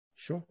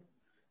Sure.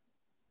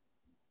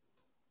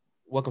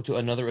 Welcome to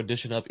another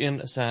edition of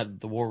Inside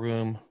the War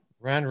Room.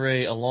 Ryan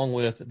Ray, along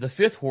with the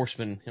fifth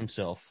horseman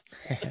himself.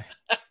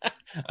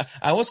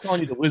 I was calling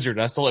you the wizard.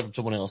 I stole it from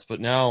someone else, but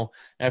now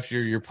after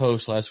your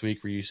post last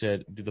week where you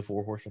said do the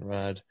four horseman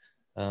ride,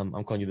 I'm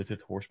calling you the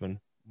fifth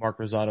horseman. Mark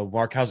Rosado.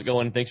 Mark, how's it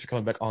going? Thanks for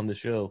coming back on the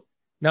show.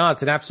 No,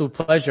 it's an absolute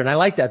pleasure. And I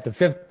like that. The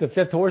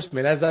fifth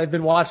horseman, as I've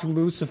been watching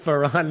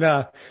Lucifer on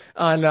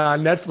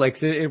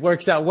Netflix, it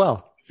works out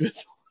well.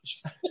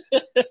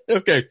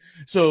 Okay.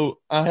 So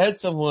I had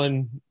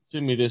someone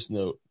send me this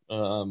note.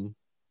 A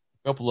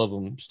couple of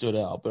them stood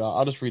out, but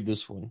I'll just read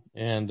this one.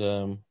 And,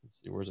 let's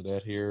see, where's it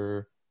at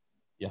here?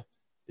 Yeah.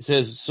 It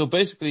says, so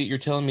basically you're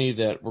telling me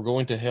that we're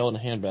going to hell in a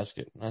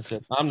handbasket. And I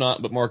said, I'm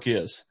not, but Mark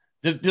is.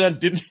 Did I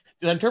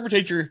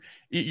interpret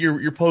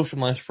your post from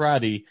last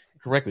Friday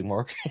correctly,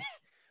 Mark?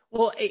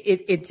 Well,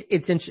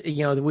 it's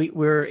you know,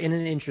 we're in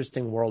an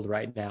interesting world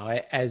right now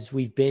as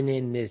we've been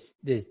in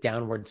this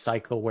downward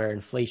cycle where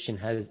inflation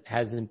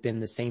hasn't been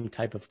the same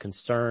type of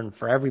concern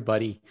for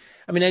everybody.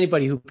 I mean,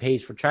 anybody who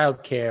pays for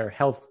childcare,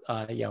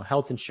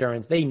 health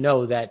insurance, they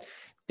know that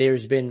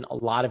there's been a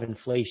lot of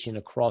inflation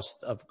across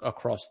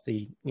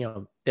the,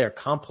 their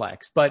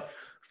complex, but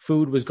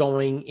food was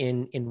going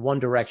in one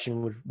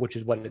direction, which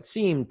is what it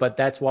seemed. But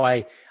that's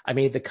why I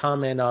made the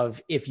comment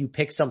of if you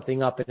pick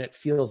something up and it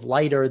feels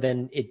lighter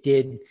than it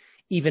did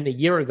even a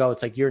year ago,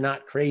 it's like, you're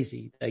not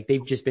crazy. Like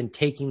they've just been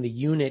taking the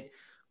unit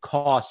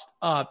cost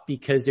up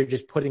because they're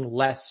just putting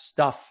less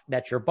stuff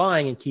that you're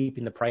buying and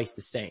keeping the price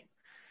the same.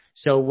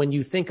 So when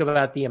you think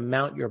about the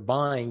amount you're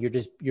buying,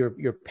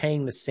 you're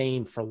paying the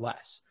same for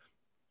less.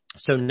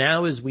 So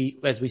now as we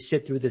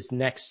sit through this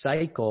next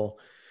cycle,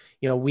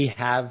 we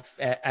have,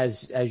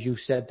 as you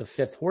said, the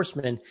fifth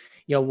horseman,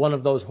 one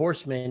of those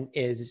horsemen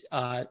is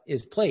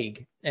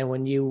plague. And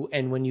when you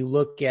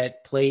look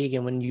at plague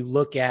and when you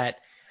look at,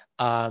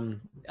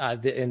 and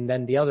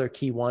then the other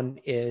key one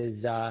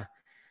is,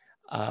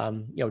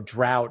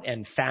 drought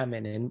and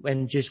famine.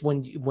 And just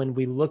when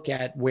we look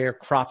at where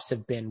crops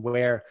have been,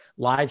 where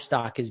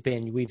livestock has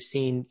been, we've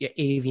seen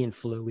avian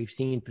flu, we've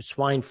seen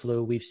swine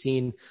flu, we've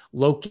seen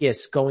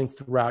locusts going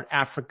throughout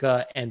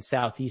Africa and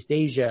Southeast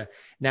Asia.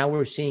 Now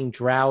we're seeing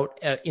drought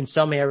in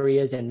some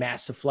areas and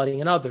massive flooding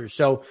in others.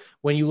 So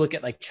when you look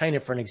at like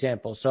China, for an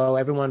example, so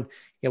everyone,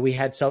 we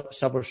had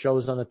several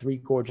shows on the Three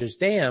Gorges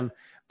Dam.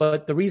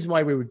 But the reason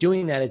why we were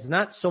doing that is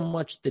not so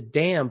much the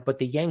dam, but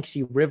the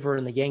Yangtze River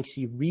and the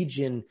Yangtze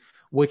region,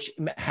 which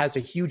has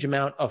a huge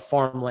amount of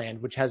farmland,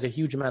 which has a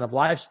huge amount of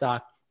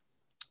livestock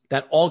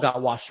that all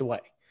got washed away.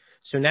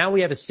 So now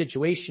we have a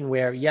situation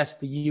where, yes,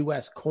 the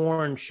U.S.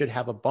 corn should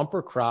have a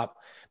bumper crop.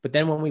 But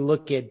then when we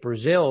look at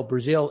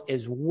Brazil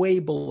is way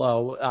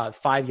below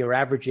 5-year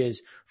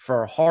averages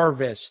for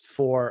harvest,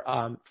 for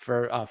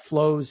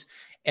flows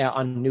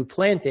on new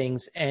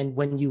plantings. And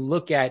when you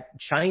look at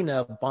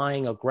China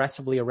buying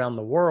aggressively around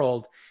the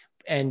world,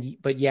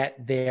 but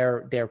yet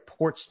their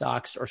port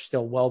stocks are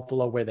still well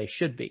below where they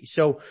should be.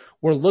 So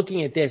we're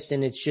looking at this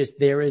and it's just,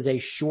 there is a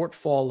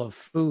shortfall of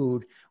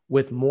food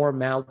with more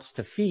mouths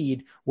to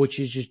feed, which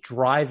is just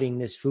driving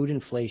this food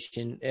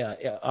inflation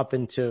up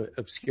into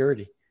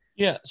obscurity.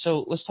 Yeah.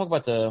 So let's talk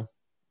about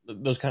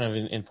those kind of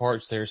in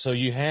parts there. So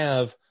you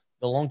have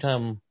the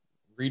longtime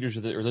readers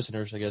or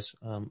listeners, I guess,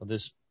 of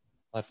this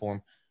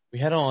platform. We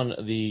had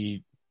on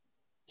the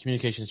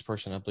communications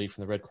person, I believe,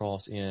 from the Red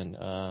Cross in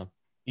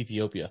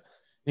Ethiopia. And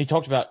he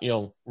talked about,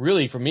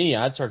 really for me,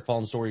 I'd started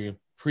following the story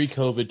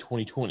pre-COVID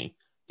 2020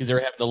 because they were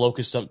having the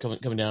locust stuff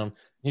coming down. And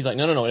he's like,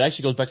 no, it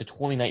actually goes back to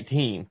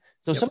 2019.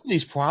 So some of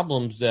these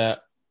problems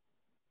that,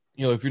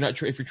 if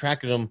you're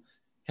tracking them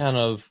kind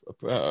of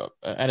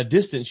at a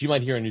distance, you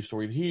might hear a news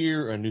story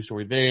here, a news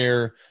story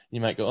there.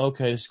 You might go,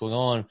 okay, this is going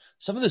on.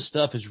 Some of this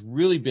stuff has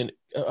really been,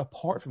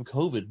 apart from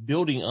COVID,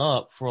 building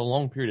up for a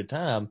long period of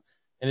time.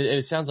 And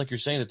it sounds like you're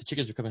saying that the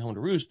chickens are coming home to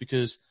roost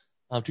because,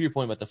 to your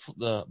point about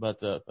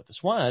the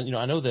swine,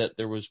 I know that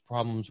there was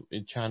problems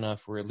in China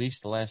for at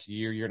least the last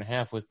year and a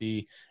half with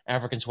the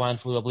African swine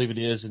flu, I believe it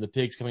is, and the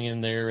pigs coming in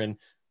there, and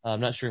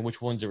I'm not sure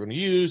which ones they were going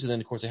to use. And then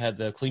of course they had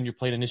the Clean Your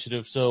Plate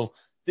initiative. So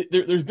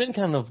there's been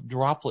kind of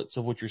droplets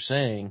of what you're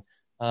saying.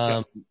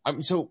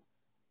 So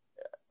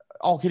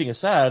all kidding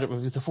aside,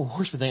 with the four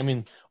horsemen thing, I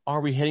mean,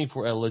 are we heading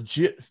for a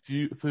legit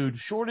food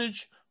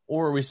shortage,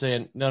 or are we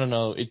saying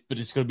no, but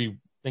it's going to be,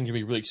 things are going to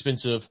be really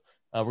expensive.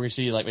 We're going to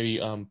see like maybe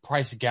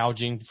price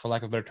gouging, for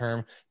lack of a better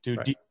term, to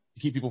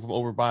keep people from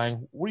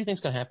overbuying. What do you think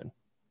is going to happen?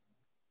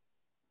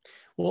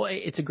 Well,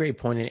 it's a great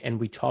point, and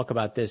we talk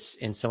about this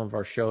in some of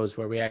our shows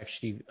where we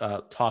actually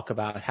talk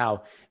about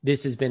how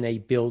this has been a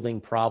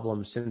building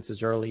problem since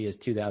as early as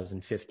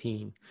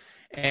 2015.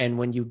 And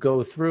when you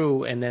go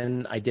through, and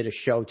then I did a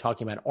show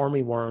talking about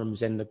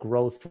armyworms and the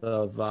growth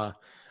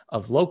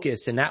of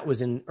locusts, and that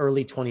was in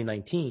early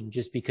 2019,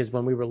 just because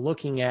when we were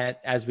looking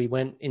at, as we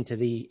went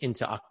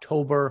into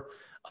October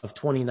of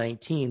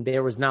 2019,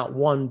 there was not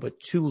one but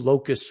two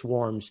locust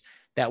swarms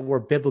that were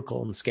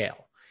biblical in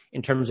scale.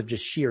 in terms of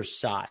just sheer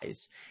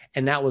size.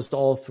 And that was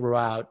all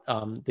throughout,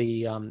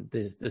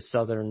 the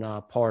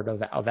southern, part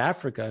of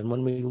Africa. And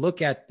when we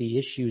look at the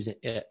issues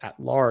at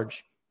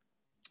large,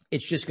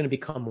 it's just going to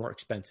become more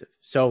expensive.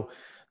 So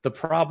the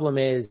problem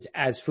is,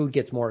 as food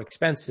gets more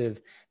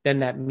expensive, then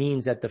that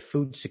means that the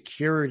food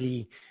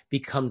security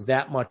becomes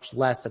that much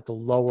less at the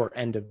lower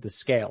end of the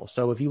scale.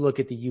 So if you look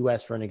at the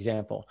U.S., for an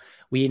example,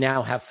 we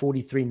now have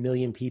 43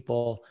 million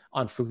people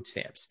on food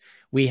stamps.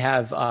 We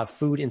have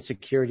food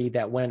insecurity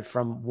that went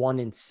from 1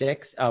 in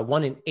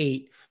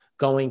 8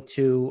 going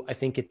to, I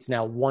think it's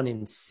now 1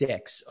 in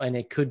 6, and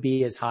it could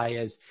be as high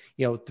as,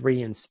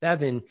 3 in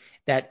 7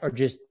 that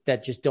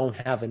just don't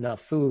have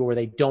enough food, or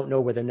they don't know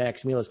where their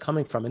next meal is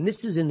coming from. And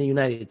this is in the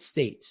United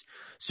States.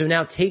 So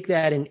now take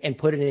that and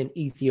put it in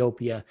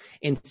Ethiopia,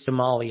 in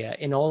Somalia,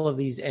 in all of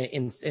these,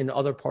 in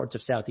other parts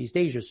of Southeast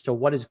Asia. So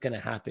what is going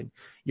to happen?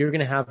 You're going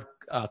to have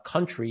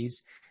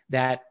countries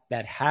that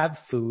have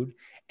food,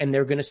 and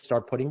they're going to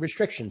start putting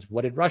restrictions.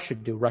 What did Russia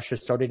do? Russia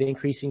started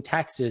increasing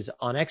taxes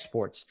on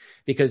exports,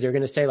 because they're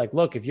going to say, like,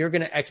 look, if you're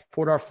going to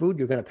export our food,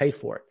 you're going to pay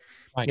for it.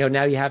 Right.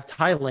 Now you have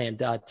Thailand.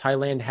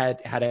 Thailand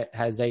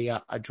has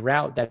a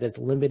drought that is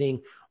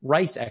limiting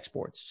rice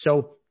exports.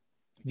 So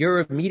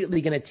you're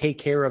immediately going to take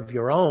care of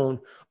your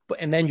own,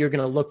 and then you're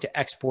going to look to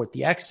export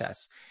the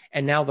excess.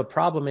 And now the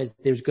problem is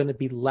there's going to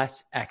be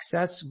less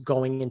excess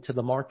going into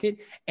the market,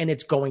 and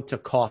it's going to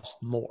cost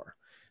more.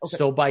 Okay.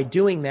 So by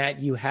doing that,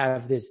 you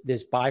have this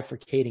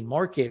bifurcating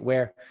market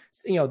where,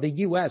 the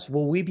U.S.,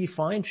 will we be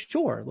fine?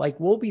 Sure.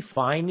 Like, we'll be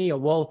fine.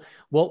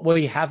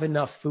 We have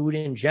enough food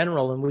in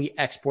general, and we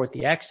export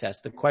the excess.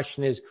 The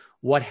question is,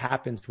 what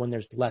happens when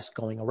there's less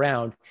going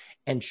around?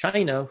 And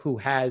China, who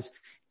has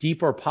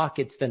deeper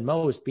pockets than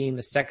most, being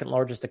the second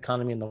largest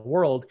economy in the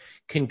world,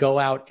 can go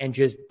out and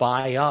just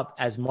buy up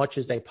as much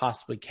as they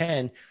possibly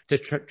can to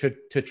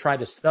try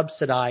to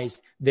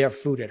subsidize their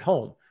food at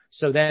home.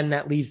 So then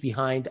that leaves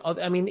behind,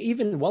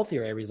 even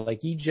wealthier areas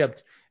like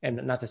Egypt,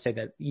 and not to say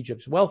that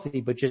Egypt's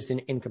wealthy, but just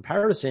in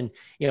comparison,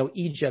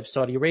 Egypt,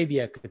 Saudi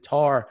Arabia,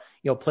 Qatar,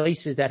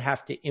 places that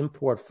have to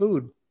import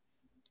food,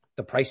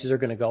 the prices are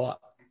going to go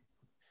up.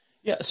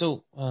 Yeah.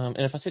 So, and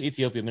if I said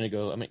Ethiopia a minute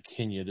ago, I meant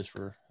Kenya, just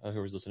for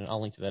whoever's listening. I'll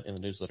link to that in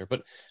the newsletter.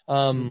 But,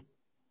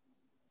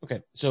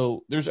 okay.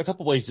 So there's a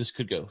couple ways this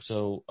could go.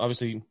 So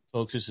obviously,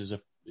 folks, this is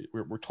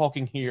we're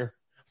talking here.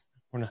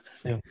 We're not,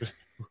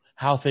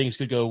 how things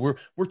could go.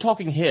 We're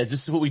talking heads.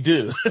 This is what we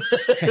do.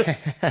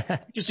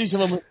 You see some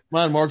of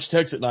mine, Mark's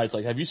text at night. It's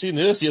like, have you seen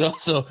this?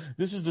 So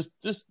this is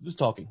just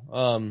talking.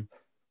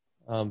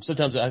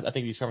 Sometimes I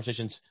think these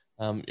conversations,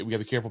 we gotta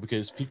be careful,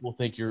 because people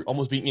think you're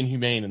almost being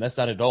inhumane, and that's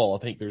not at all. I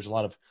think there's a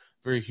lot of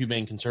very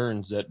humane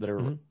concerns that are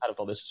out of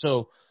all this.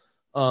 So,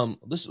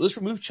 let's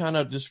remove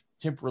China just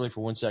temporarily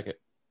for 1 second.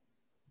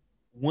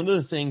 One of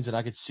the things that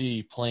I could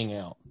see playing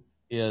out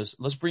is,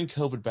 let's bring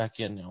COVID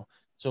back in now.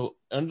 So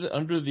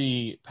under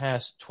the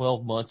past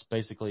 12 months,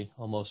 basically,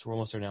 we're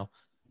almost there now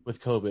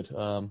with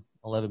COVID,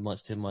 11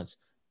 months, 10 months,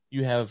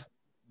 you have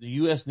the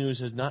U.S. news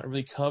has not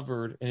really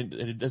covered, and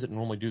it doesn't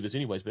normally do this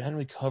anyways, but it hadn't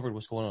really covered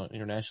what's going on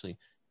internationally.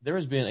 There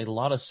has been a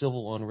lot of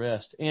civil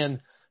unrest, and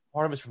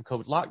part of it's from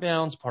COVID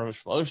lockdowns, part of it's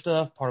from other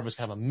stuff, part of it's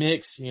kind of a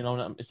mix,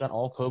 it's not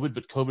all COVID,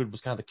 but COVID was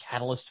kind of the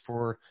catalyst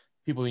for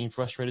people being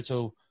frustrated.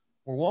 So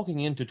we're walking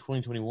into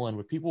 2021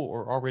 where people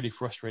are already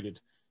frustrated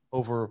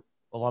over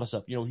a lot of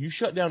stuff. You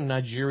shut down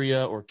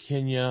Nigeria or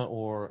Kenya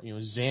or,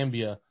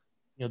 Zambia,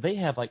 they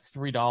have like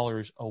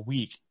 $3 a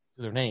week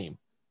to their name,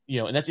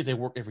 and that's if they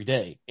work every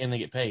day and they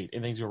get paid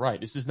and things go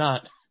right. It's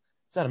not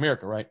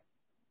America, right?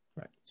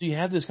 Right. So you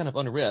have this kind of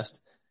unrest.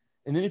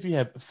 And then if you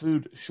have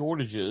food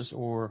shortages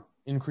or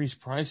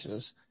increased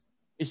prices,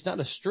 it's not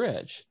a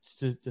stretch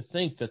to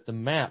think that the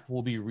map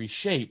will be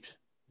reshaped,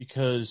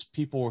 because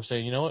people are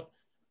saying, you know what?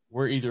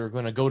 We're either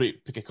going to go to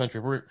pick a country.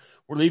 We're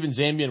leaving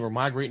Zambia and we're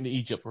migrating to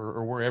Egypt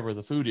or wherever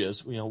the food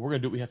is. We're going to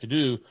do what we have to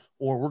do,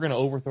 or we're going to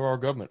overthrow our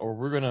government, or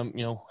we're going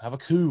to, have a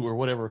coup or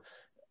whatever.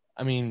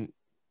 And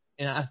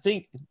I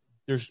think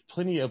there's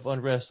plenty of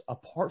unrest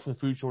apart from the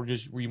food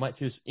shortages where you might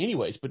see this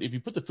anyways. But if you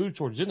put the food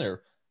shortage in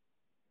there,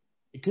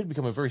 it could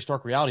become a very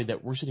stark reality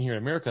that we're sitting here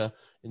in America,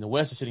 in the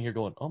West is sitting here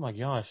going, oh my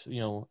gosh,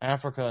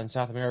 Africa and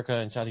South America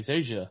and Southeast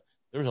Asia,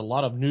 there's a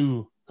lot of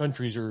new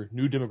countries or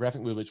new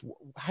demographic movements.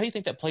 How do you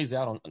think that plays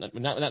out on,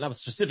 not the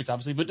specifics,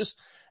 obviously, but just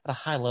at a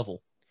high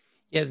level?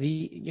 Yeah.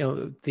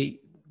 The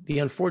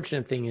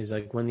unfortunate thing is,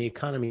 like, when the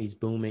economy is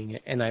booming,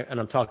 and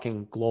I'm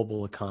talking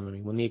global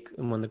economy, when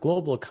the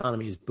global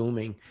economy is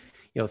booming,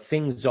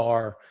 things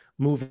are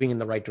moving in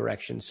the right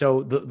direction.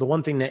 So the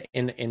one thing that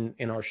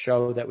in our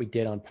show that we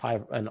did on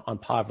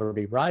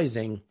Poverty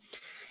Rising,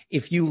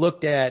 if you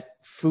looked at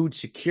food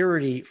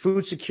security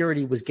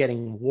was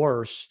getting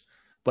worse,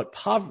 but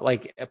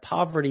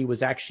poverty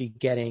was actually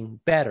getting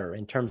better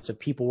in terms of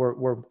people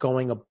were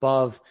going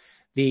above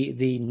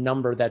the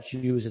number that's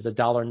used as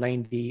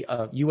 $1.90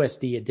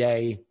 USD a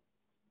day.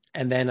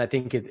 And then I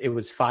think it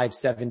was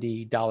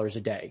 $570 a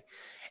day.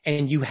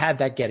 And you had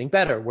that getting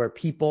better, where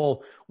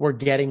people were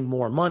getting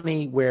more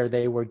money, where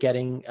they were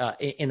getting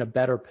in a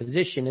better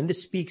position. And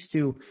this speaks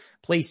to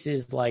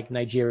places like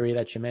Nigeria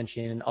that you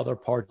mentioned, and other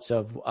parts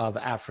of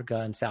Africa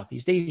and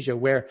Southeast Asia,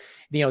 where,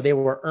 they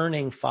were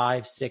earning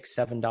 $5,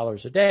 $6,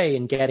 $7 a day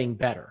and getting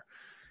better.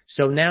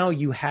 So now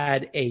you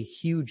had a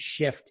huge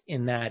shift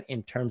in that,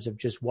 in terms of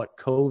just what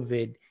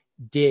COVID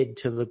did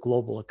to the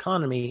global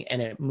economy,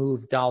 and it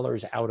moved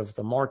dollars out of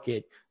the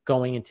market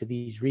going into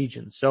these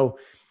regions. So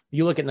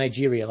you look at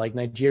Nigeria, like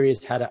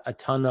Nigeria's had a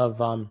ton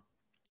of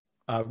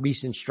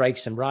recent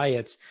strikes and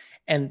riots,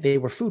 and they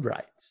were food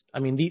riots. I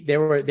mean, there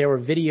were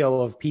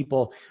video of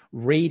people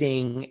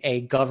raiding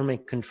a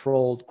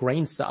government-controlled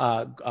grain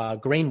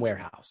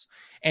warehouse,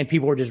 and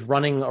people were just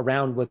running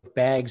around with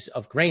bags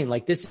of grain.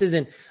 Like, this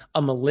isn't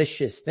a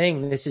malicious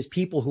thing. This is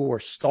people who are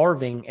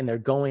starving, and they're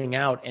going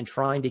out and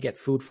trying to get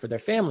food for their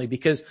family,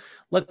 because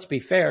let's be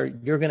fair,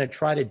 you're going to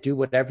try to do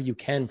whatever you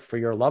can for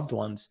your loved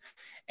ones.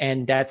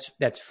 And that's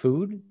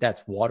food,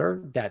 that's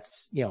water,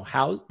 that's,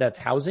 that's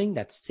housing,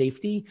 that's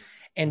safety.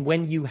 And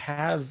when you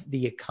have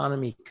the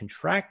economy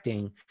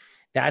contracting,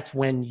 that's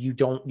when you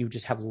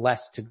just have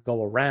less to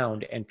go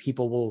around, and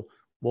people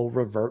will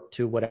revert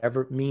to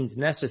whatever means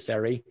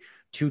necessary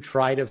to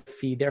try to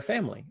feed their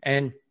family.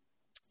 And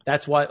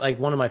that's why, like,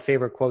 one of my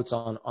favorite quotes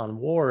on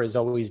war has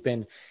always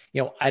been,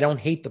 I don't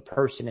hate the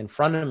person in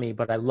front of me,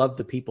 but I love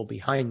the people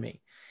behind me.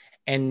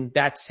 And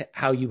that's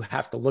how you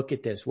have to look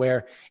at this,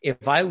 where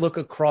if I look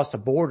across a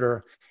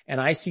border and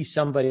I see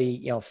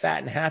somebody, fat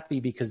and happy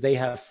because they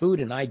have food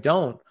and I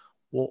don't,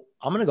 well,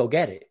 I'm going to go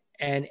get it.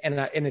 And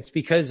it's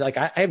because, like,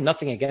 I have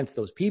nothing against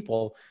those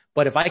people,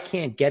 but if I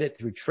can't get it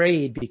through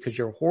trade because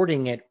you're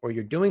hoarding it or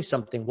you're doing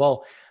something,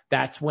 well,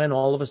 that's when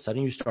all of a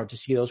sudden you start to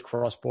see those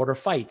cross-border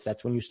fights.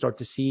 That's when you start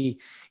to see,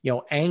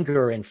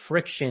 anger and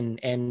friction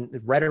and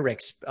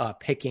rhetoric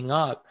picking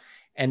up.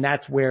 And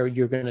that's where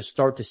you're going to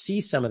start to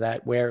see some of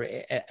that,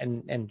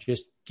 and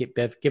just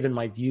given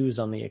my views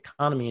on the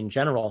economy in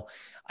general,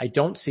 I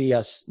don't see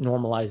us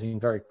normalizing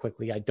very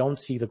quickly. I don't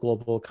see the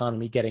global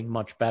economy getting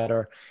much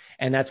better.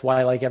 And that's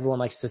why, like, everyone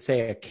likes to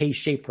say, a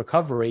K-shaped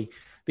recovery,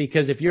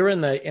 because if you're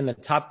in the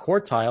top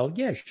quartile,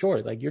 yeah,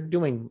 sure. Like, you're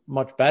doing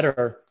much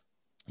better.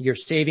 Your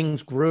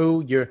savings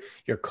grew,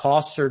 your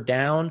costs are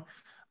down.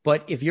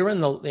 But if you're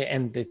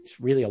and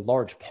it's really a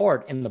large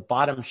part, in the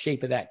bottom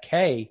shape of that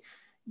K,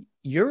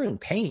 you're in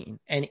pain,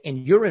 and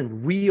you're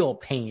in real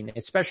pain,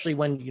 especially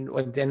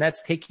and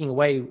that's taking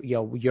away,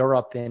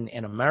 Europe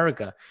and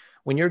America.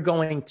 When you're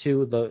going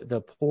to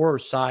the poorer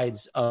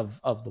sides of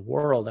the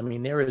world, I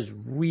mean, there is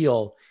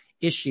real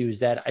issues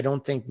that I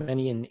don't think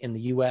many in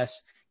the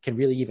U.S. can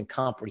really even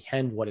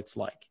comprehend what it's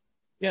like.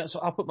 Yeah. So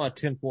I'll put my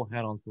tinfoil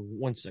hat on for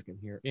 1 second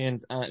here,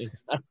 and I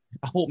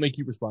won't make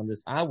you respond to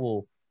this. I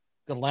will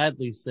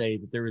gladly say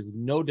that there is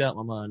no doubt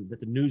in my mind that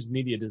the news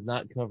media does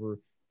not cover.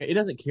 It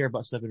doesn't care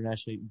about stuff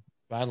internationally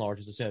by and large,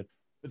 as I said,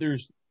 but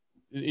there's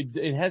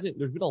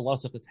been a lot of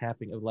stuff that's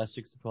happening over the last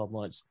 6 to 12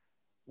 months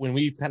when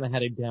we've kind of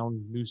had a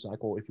down news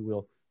cycle, if you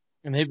will,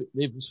 and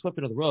they've swept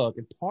it under the rug.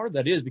 And part of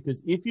that is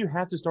because if you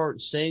have to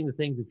start saying the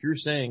things that you're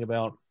saying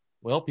about,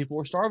 well, people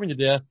are starving to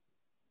death,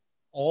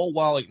 all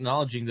while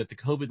acknowledging that the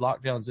COVID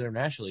lockdowns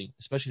internationally,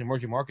 especially in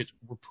emerging markets,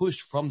 were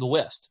pushed from the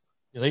West.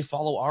 They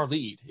follow our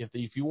lead.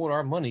 If you want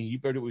our money, you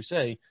better do what we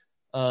say.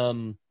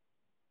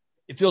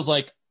 It feels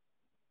like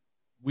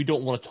we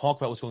don't want to talk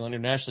about what's going on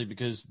internationally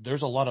because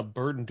there's a lot of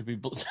burden to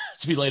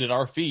be laid at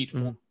our feet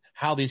for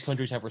how these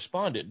countries have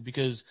responded.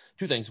 Because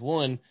two things.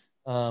 One,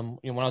 when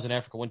I was in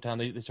Africa one time,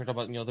 they started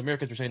talking about, the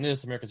Americans are saying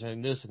this, the Americans are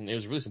saying this, and it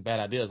was really some bad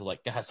ideas.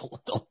 Like, guys,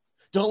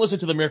 don't listen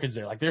to the Americans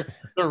there. Like, they're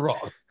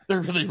wrong.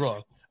 They're really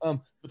wrong. But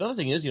the other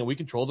thing is, we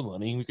control the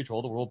money, we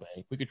control the World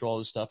Bank, we control all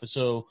this stuff. And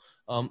so,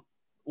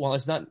 while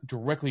it's not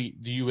directly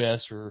the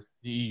U.S. or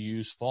the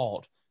EU's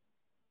fault,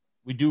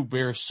 we do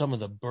bear some of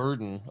the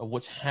burden of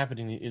what's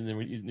happening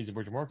in these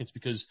emerging markets,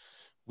 because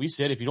we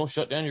said if you don't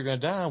shut down, you're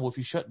going to die. Well, if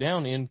you shut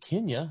down in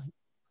Kenya,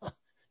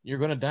 you're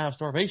going to die of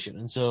starvation.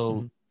 And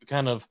so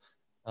kind of,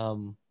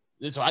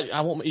 so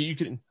I won't, you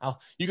can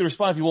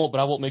respond if you want, but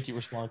I won't make you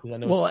respond because I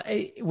know. Well,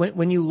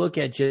 when you look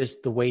at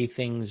just the way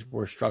things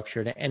were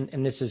structured,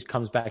 and this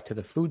comes back to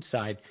the food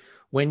side,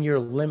 when you're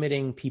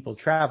limiting people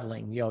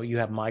traveling, you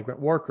have migrant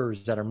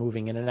workers that are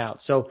moving in and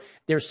out. So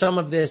there's some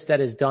of this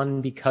that is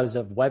done because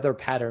of weather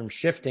patterns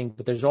shifting,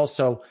 but there's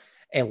also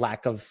a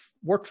lack of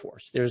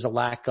workforce. There's a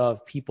lack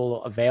of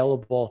people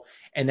available.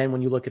 And then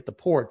when you look at the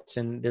ports,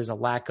 and there's a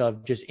lack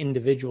of just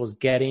individuals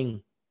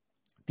getting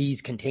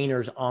these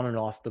containers on and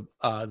off the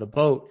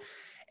boat.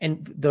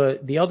 And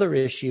the other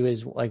issue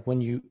is, like, when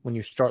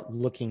you start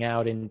looking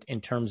out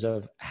in terms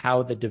of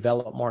how the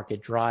developed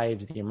market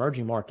drives the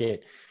emerging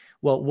market.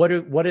 Well,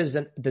 what does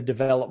the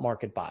developed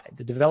market buy?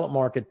 The developed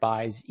market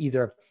buys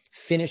either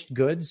finished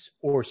goods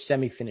or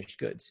semi-finished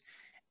goods.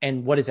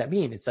 And what does that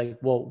mean? It's like,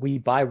 well, we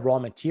buy raw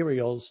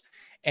materials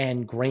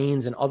and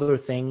grains and other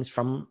things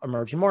from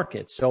emerging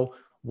markets. So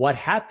what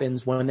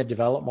happens when the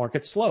developed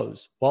market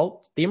slows?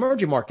 Well, the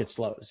emerging market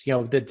slows.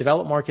 The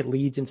developed market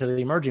leads into the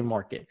emerging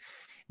market.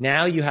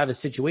 Now you have a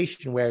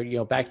situation where,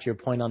 back to your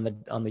point on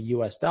the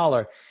US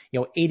dollar,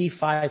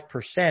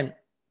 85%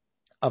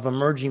 of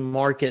emerging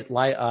market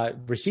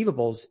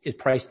receivables is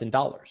priced in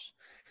dollars.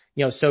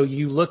 So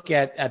you look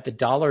at the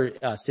dollar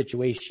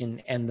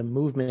situation and the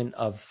movement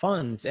of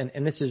funds,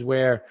 and this is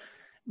where,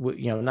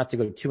 not to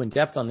go too in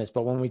depth on this,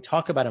 but when we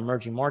talk about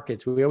emerging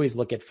markets, we always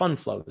look at fund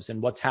flows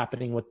and what's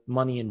happening with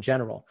money in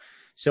general.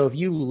 So if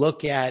you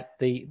look at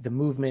the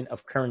movement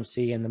of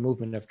currency and the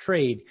movement of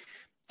trade,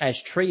 as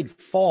trade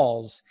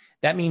falls,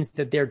 that means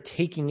that they're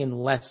taking in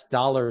less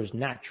dollars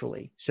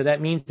naturally. So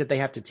that means that they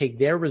have to take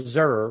their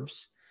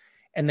reserves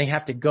and they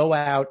have to go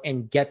out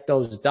and get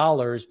those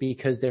dollars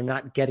because they're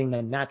not getting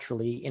them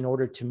naturally in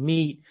order to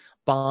meet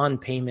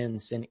bond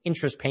payments and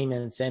interest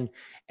payments and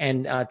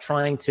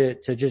trying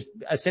to just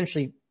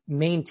essentially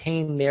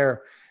maintain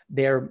their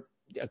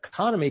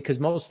economy, because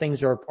most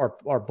things are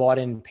bought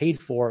and paid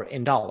for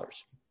in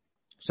dollars.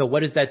 So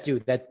what does that do?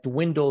 That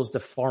dwindles the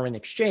foreign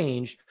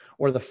exchange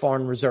or the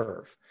foreign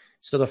reserve.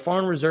 So the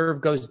foreign reserve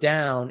goes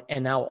down,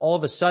 and now all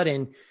of a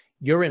sudden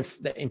your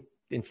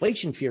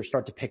inflation fears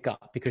start to pick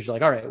up, because you're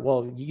like, all right,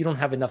 well, you don't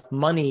have enough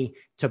money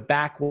to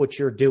back what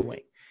you're doing.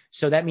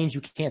 So that means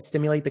you can't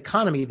stimulate the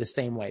economy the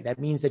same way. That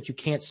means that you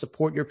can't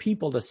support your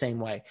people the same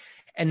way.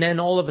 And then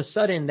all of a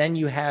sudden, then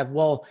you have,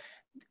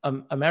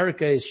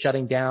 America is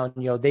shutting down.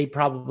 They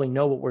probably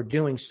know what we're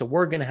doing, so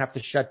we're going to have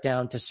to shut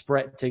down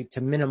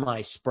to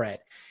minimize spread.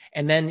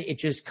 And then it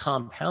just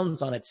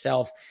compounds on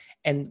itself.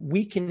 And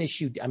we can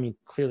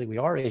clearly we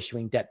are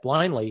issuing debt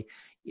blindly.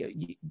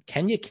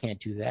 Kenya can't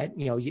do that.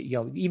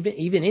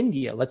 Even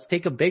India, let's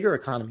take a bigger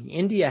economy.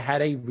 India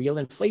had a real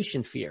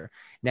inflation fear.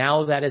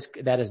 Now that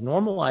is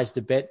normalized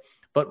a bit,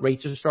 but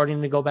rates are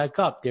starting to go back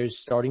up. There's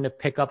starting to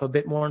pick up a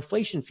bit more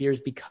inflation fears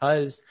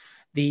because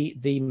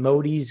the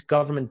Modi's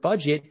government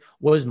budget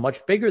was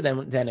much bigger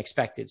than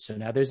expected. So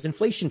now there's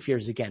inflation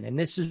fears again. And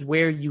this is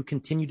where you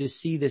continue to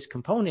see this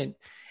component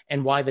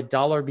and why the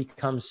dollar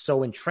becomes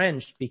so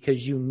entrenched,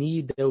 because you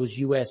need those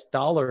US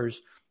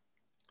dollars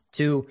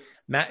to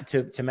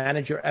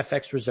manage your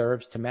FX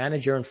reserves, to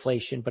manage your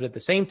inflation, but at the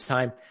same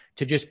time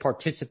to just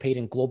participate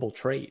in global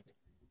trade.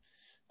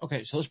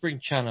 Okay, so let's bring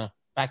China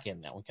back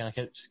in now. We kind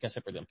of just got to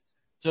separate them.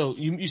 So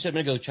you said a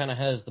minute ago China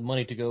has the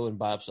money to go and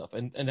buy up stuff,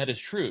 and that is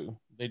true.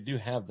 They do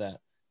have that.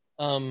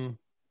 But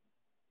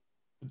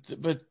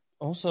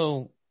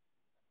also,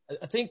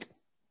 I think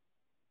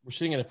we're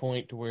sitting at a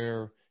point to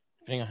where,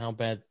 depending on how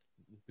bad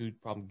the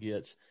food problem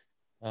gets,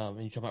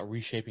 and you talk about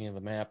reshaping of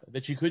the map,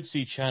 that you could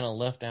see China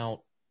left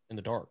out in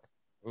the dark.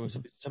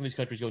 Some of these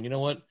countries going, you know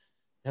what,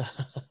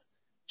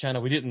 China,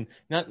 we didn't,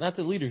 not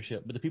the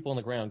leadership, but the people on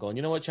the ground going,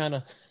 you know what,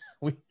 China,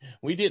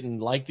 we didn't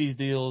like these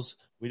deals.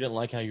 We didn't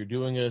like how you're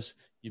doing us.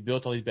 You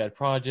built all these bad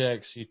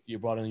projects. You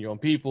brought in your own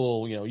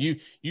people.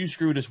 You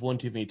screwed us one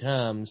too many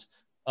times.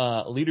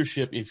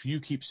 Leadership, if you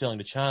keep selling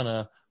to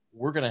China,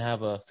 we're going to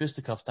have a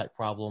fisticuffs type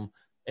problem,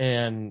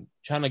 and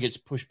China gets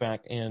pushed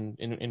back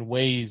in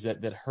ways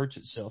that hurts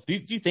itself. Do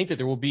you think that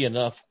there will be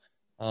enough?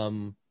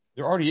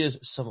 There already is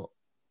some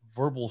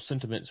verbal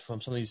sentiments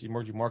from some of these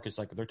emerging markets,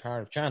 like they're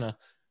tired of China.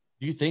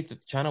 Do you think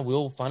that China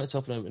will find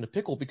itself in a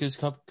pickle because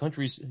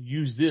countries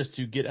use this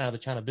to get out of the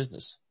China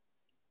business?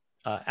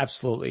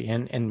 Absolutely.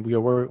 And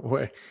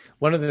we're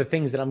one of the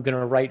things that I'm going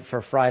to write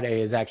for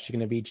Friday is actually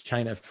going to be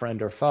China,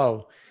 friend or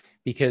foe,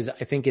 because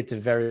I think it's a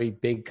very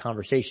big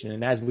conversation.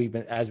 And as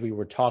we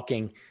were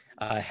talking,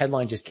 a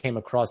headline just came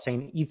across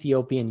saying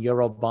Ethiopian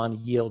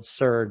Eurobond yields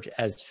surge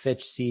as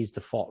Fitch sees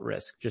default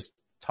risk. Just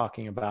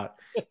talking about,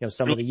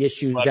 some of the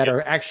issues that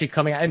are actually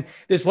coming out. And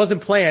this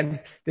wasn't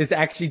planned. This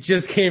actually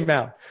just came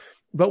out.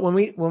 But when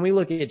we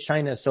look at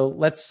China, so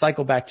let's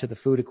cycle back to the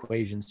food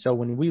equation. So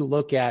when we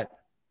look at,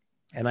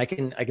 and I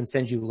can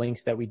send you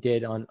links that we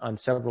did on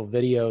several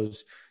videos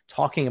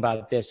talking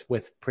about this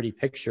with pretty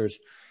pictures.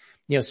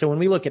 So when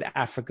we look at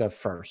Africa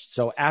first,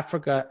 so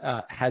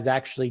Africa has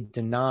actually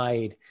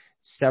denied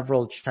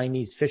several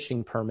Chinese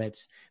fishing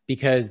permits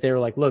because they're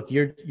like, look,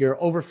 you're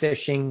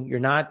overfishing, you're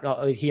not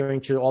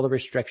adhering to all the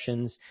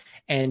restrictions,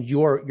 and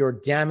you're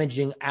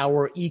damaging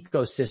our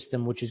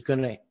ecosystem, which is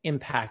going to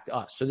impact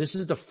us. So this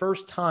is the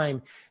first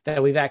time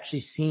that we've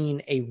actually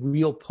seen a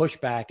real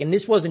pushback. And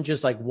this wasn't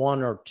just like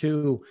one or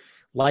two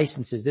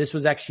licenses. This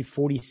was actually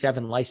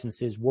 47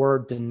 licenses were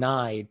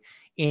denied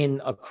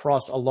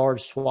across a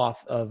large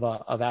swath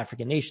of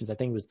African nations. I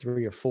think it was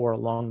 3 or 4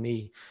 along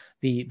the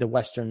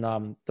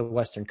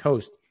western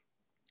coast.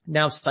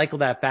 Now cycle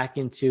that back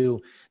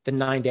into the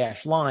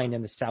 9-dash line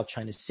and the South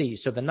China Sea.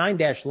 So the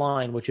 9-dash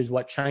line, which is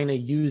what China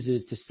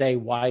uses to say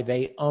why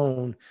they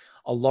own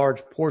a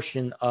large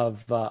portion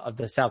of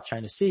the South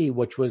China Sea,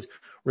 which was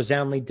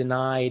resoundingly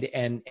denied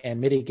and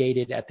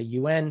mitigated at the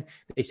UN.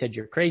 They said,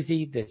 you're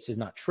crazy. This is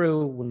not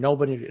true.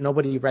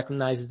 Nobody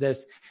recognizes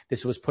this.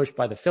 This was pushed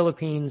by the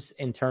Philippines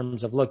in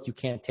terms of, look, you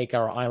can't take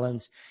our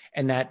islands.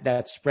 And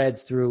that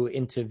spreads through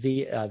into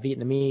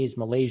Vietnamese,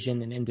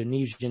 Malaysian, and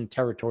Indonesian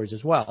territories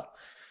as well.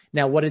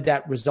 Now, what did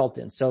that result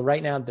in? So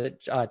right now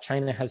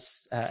China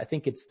has, I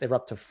think they're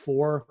up to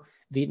 4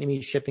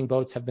 Vietnamese shipping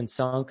boats have been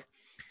sunk.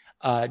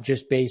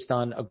 just based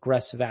on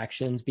aggressive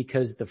actions,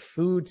 because the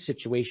food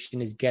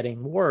situation is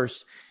getting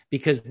worse.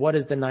 Because what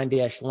does the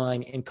 9-dash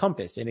line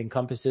encompass? It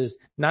encompasses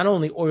not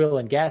only oil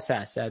and gas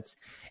assets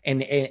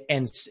and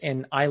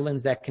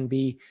islands that can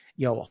be,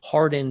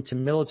 hardened to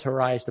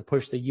militarize to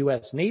push the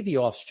U.S. Navy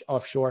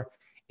offshore.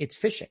 It's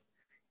fishing.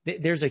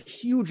 There's a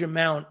huge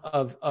amount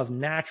of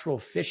natural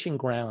fishing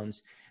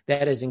grounds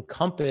that is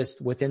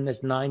encompassed within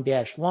this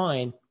 9-dash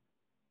line,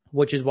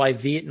 which is why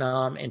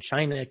Vietnam and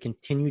China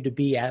continue to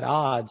be at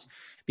odds,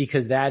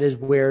 because that is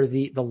where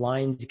the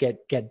lines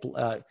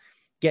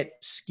get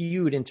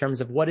skewed in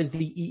terms of what is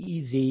the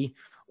EEZ,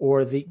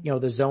 or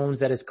the zones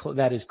that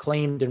is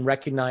claimed and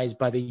recognized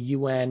by the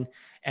UN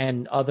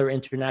and other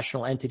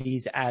international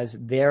entities as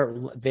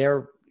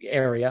their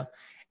area.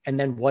 And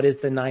then what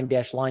is the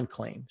 9-dash line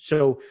claim?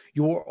 So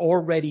you're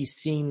already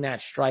seeing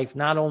that strife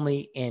not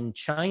only in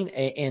China,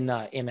 in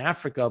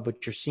Africa,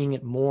 but you're seeing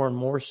it more and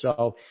more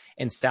so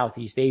in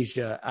Southeast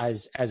Asia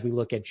as we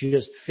look at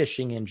just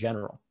fishing in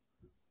general.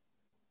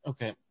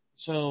 Okay.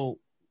 So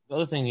the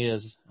other thing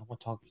is, I want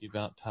to talk to you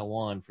about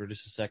Taiwan for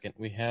just a second.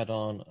 We had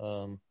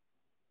on,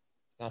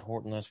 Scott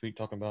Horton last week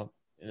talking about,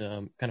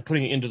 kind of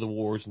putting it into the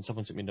wars, and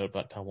someone sent me a note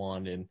about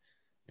Taiwan and,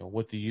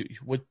 what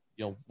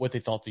they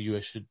thought the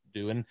U.S. should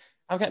do. And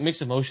I've got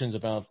mixed emotions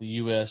about the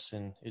U.S.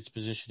 and its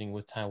positioning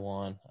with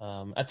Taiwan.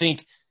 I'm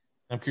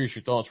curious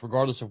your thoughts,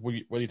 regardless of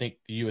whether you think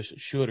the U.S.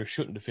 should or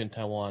shouldn't defend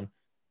Taiwan.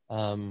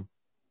 Do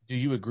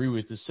you agree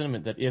with the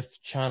sentiment that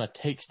if China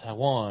takes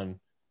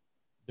Taiwan,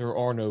 there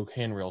are no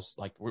handrails?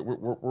 Like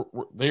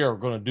they are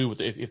going to do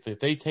if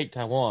they take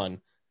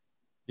Taiwan,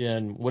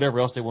 then whatever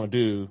else they want to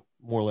do,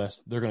 more or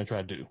less, they're going to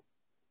try to do.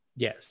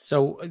 Yes.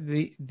 So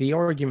the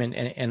argument,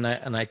 and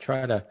I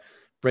try to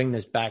bring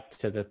this back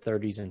to the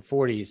 30s and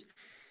 40s.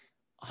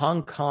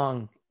 Hong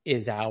Kong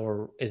is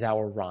our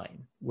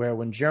Rhine, where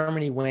when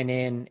Germany went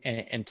in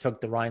and took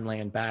the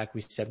Rhineland back,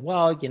 we said,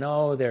 well,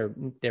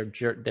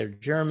 they're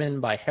German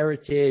by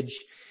heritage.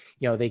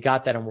 They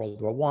got that in World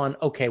War I.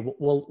 Okay,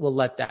 we'll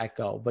let that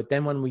go. But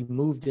then when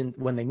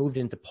they moved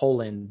into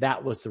Poland,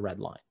 that was the red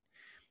line.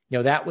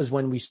 That was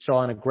when we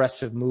saw an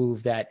aggressive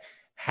move that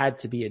had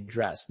to be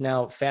addressed.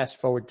 Now, fast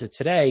forward to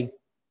today,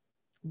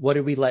 what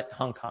did we let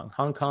Hong Kong?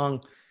 Hong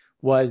Kong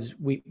was,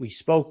 we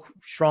spoke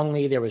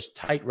strongly. There was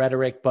tight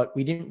rhetoric, but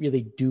we didn't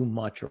really do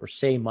much or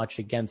say much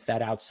against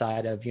that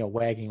outside of,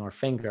 wagging our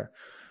finger.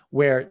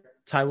 Where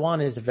Taiwan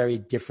is a very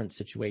different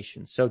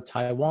situation. So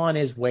Taiwan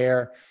is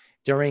where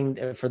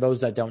for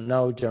those that don't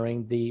know,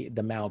 during the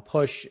Mao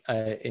push,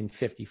 in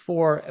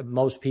 54,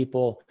 most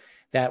people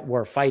that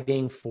were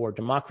fighting for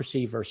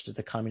democracy versus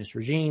the communist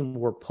regime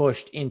were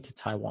pushed into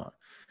Taiwan.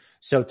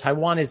 So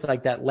Taiwan is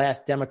like that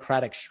last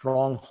democratic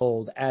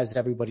stronghold as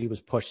everybody was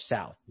pushed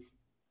south.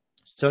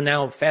 So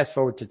now fast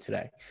forward to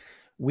today.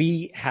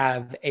 We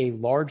have a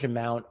large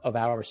amount of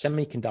our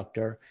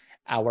semiconductor,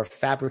 our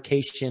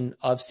fabrication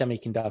of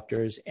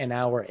semiconductors, and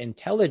our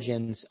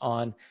intelligence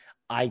on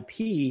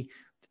IP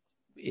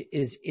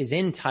is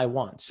in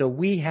Taiwan. So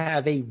we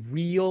have a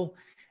real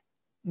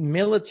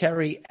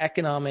military,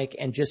 economic,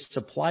 and just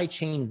supply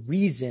chain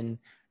reason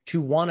to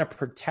want to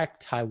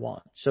protect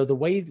Taiwan. So the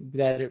way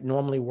that it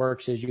normally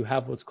works is you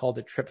have what's called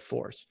a trip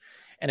force.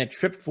 And a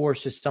trip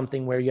force is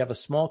something where you have a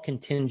small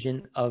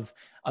contingent of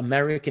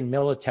American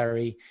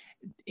military.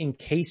 In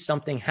case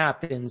something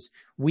happens,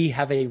 we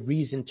have a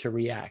reason to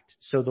react.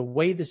 So the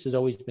way this has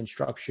always been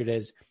structured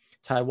is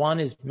Taiwan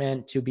is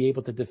meant to be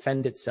able to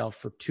defend itself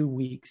for 2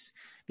 weeks,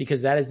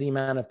 because that is the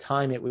amount of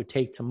time it would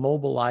take to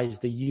mobilize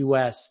the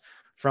U.S.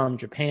 from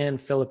Japan,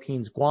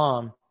 Philippines,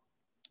 Guam,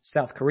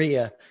 South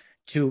Korea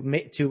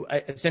to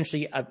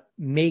essentially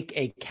make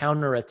a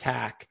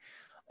counterattack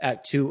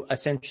to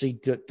essentially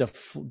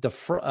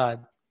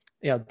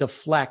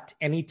deflect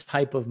any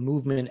type of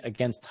movement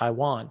against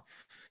Taiwan.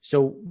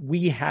 So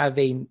we have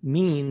a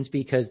means,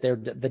 because they're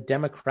the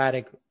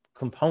democratic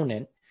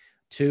component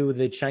to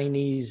the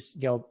Chinese,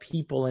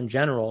 people in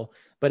general.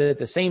 But at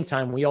the same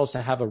time, we also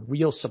have a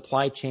real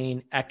supply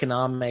chain,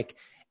 economic,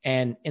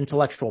 and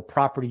intellectual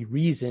property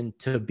reason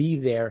to be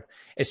there,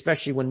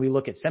 especially when we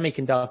look at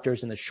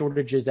semiconductors and the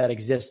shortages that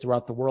exist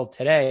throughout the world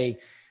today.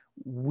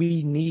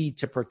 We need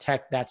to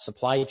protect that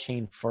supply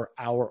chain for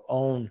our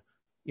own,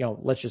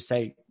 let's just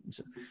say,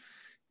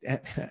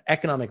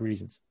 economic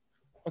reasons.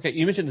 Okay,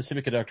 you mentioned the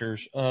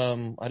semiconductors.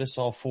 I just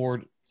saw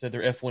Ford said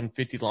their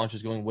F-150 launch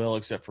is going well,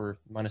 except for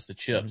minus the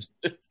chips.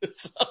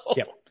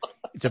 Yeah,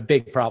 it's a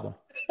big problem.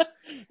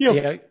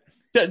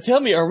 Tell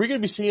me, are we going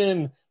to be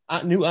seeing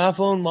new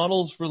iPhone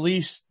models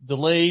released,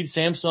 delayed,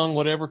 Samsung,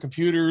 whatever,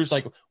 computers?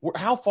 Like,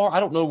 how far? I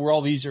don't know where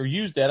all these are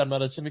used at. I'm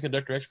not a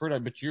semiconductor expert,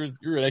 but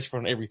you're an expert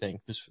on everything.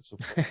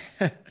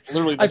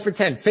 Literally, I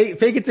pretend.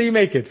 Fake it till you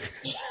make it.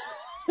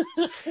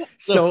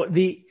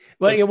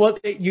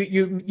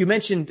 You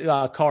mentioned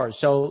cars.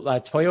 So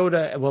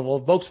Toyota,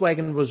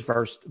 Volkswagen was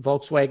first.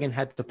 Volkswagen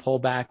had to pull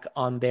back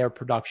on their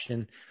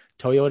production.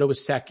 Toyota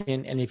was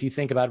second. And if you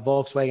think about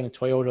Volkswagen and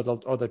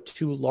Toyota are the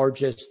two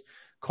largest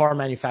car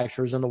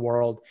manufacturers in the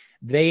world.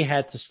 They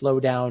had to slow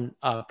down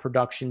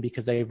production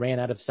because they ran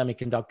out of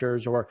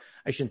semiconductors, or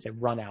I shouldn't say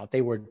run out.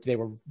 They were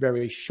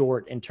very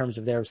short in terms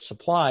of their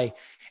supply.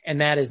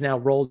 And that is now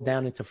rolled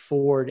down into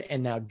Ford,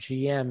 and now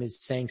GM is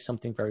saying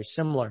something very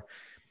similar.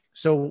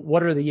 So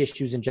what are the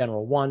issues in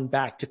general? One,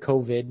 back to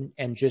COVID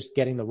and just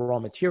getting the raw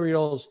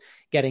materials,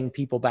 getting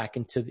people back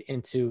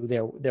into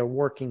their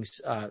working,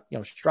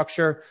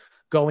 structure,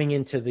 going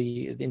into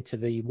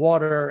the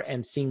water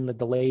and seeing the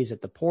delays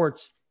at the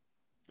ports.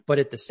 But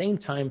at the same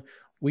time,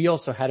 we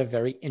also had a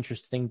very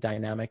interesting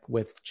dynamic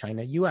with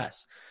China,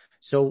 US.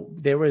 So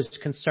there was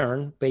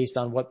concern based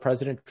on what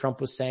President Trump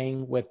was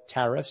saying with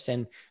tariffs.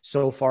 And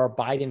so far,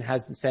 Biden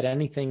hasn't said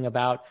anything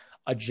about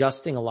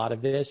adjusting a lot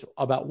of this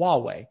about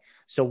Huawei.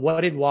 So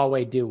what did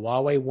Huawei do?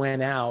 Huawei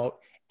went out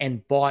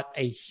and bought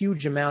a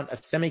huge amount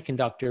of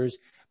semiconductors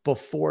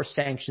before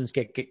sanctions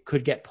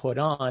could get put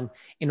on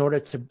in order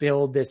to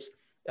build this,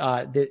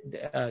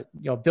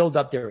 build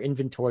up their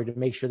inventory to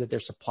make sure that their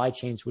supply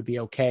chains would be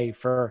okay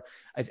for,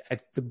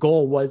 the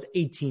goal was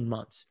 18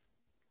 months.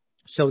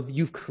 So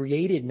you've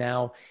created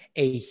now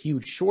a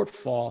huge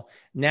shortfall.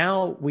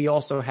 Now we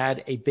also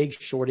had a big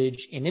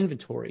shortage in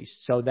inventories.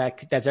 So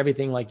that's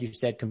everything, like you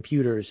said,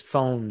 computers,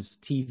 phones,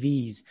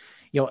 TVs,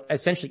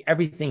 essentially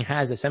everything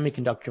has a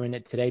semiconductor in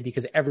it today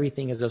because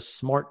everything is a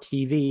smart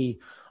TV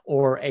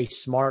or a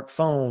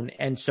smartphone.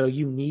 And so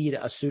you need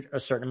a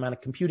certain amount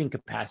of computing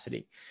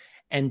capacity.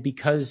 And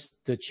because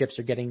the chips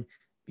are getting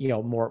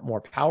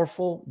more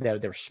powerful,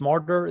 they're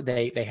smarter,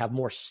 they have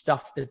more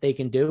stuff that they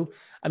can do.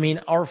 I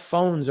mean, our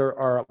phones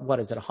are what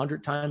is it,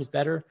 100 times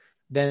better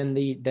than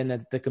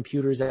the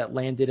computers that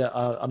landed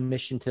a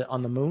mission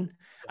on the moon.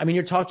 I mean,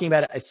 you're talking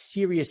about a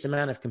serious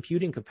amount of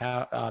computing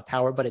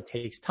power, but it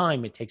takes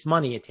time, it takes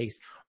money, it takes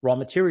raw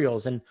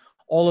materials, and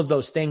all of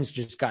those things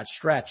just got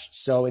stretched.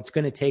 So it's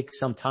going to take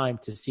some time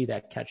to see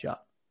that catch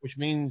up. Which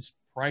means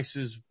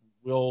prices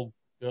will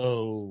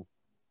go.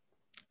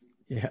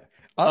 Yeah.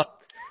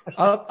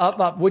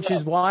 Up, which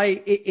is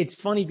why it's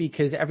funny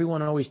because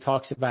everyone always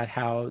talks about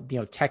how,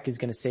 tech is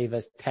going to save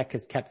us. Tech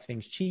has kept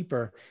things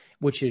cheaper,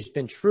 which has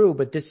been true.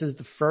 But this is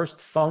the first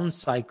phone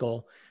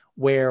cycle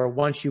where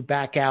once you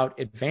back out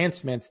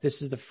advancements,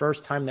 this is the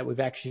first time that we've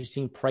actually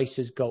seen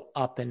prices go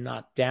up and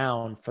not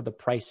down for the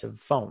price of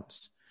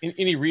phones.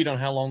 Any read on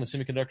how long the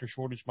semiconductor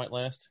shortage might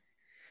last?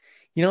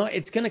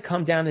 It's going to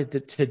come down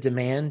to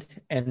demand.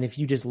 And if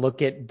you just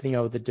look at,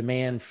 the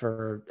demand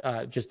for,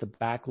 just the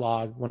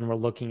backlog when we're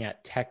looking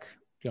at tech,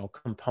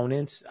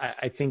 components,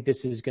 I think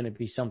this is going to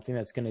be something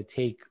that's going to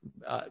take,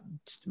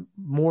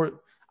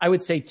 more, I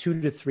would say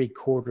 2 to 3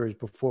 quarters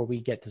before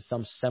we get to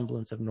some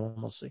semblance of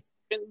normalcy.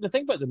 And the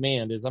thing about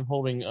demand is I'm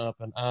holding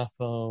up an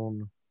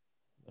iPhone.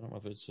 I don't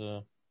know if it's,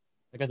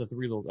 I got the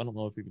 3 little, I don't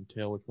know if you can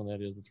tell which one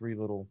that is. The 3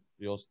 little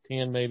deals,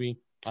 10 maybe.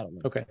 I don't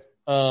know. Okay.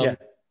 Yeah.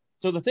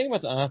 So the thing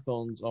about the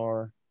iPhones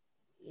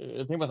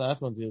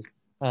is,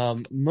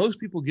 most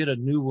people get a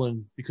new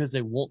one because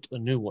they want a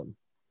new one.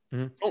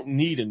 Mm-hmm. They don't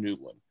need a new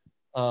one.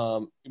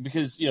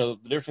 Because, the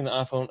difference between the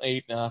iPhone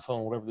 8 and the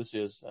iPhone, whatever this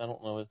is, I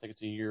don't know. I think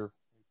it's a year,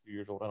 2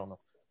 years old. I don't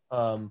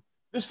know.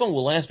 This phone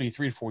will last me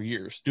 3 to 4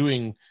 years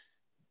doing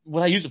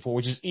what I use it for,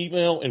 which is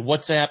email and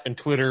WhatsApp and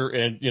Twitter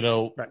and,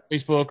 right.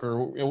 Facebook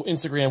or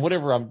Instagram,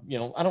 whatever. I'm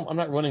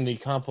not running the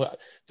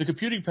the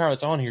computing power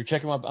that's on here.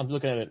 Check them out. I'm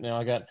looking at it now.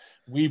 I got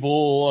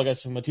Webull. I got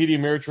some TD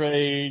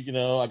Ameritrade.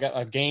 I got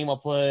a game I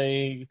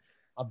play,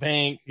 a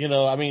bank,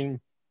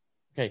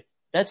 okay.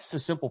 That's the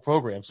simple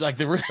programs. Like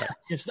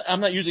I'm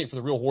not using it for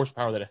the real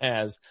horsepower that it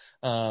has.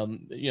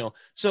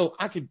 So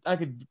I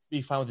could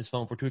be fine with this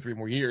phone for 2 or 3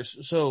 more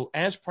years. So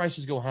as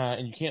prices go high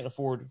and you can't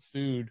afford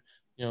food,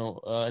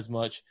 as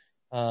much,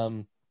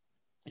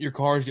 your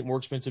cars get more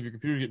expensive, your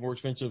computers get more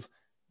expensive.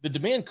 The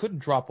demand could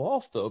drop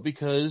off though,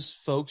 because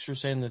folks are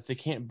saying that they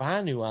can't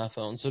buy new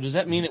iPhones. So does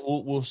that mean that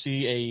we'll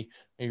see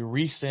a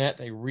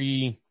reset, a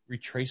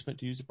retracement,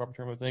 to use the proper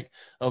term, I think,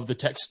 of the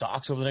tech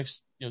stocks over the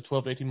next,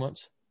 12 to 18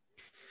 months?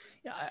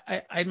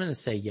 Yeah, I'm going to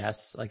say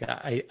yes. Like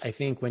I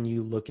think when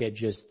you look at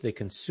just the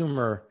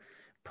consumer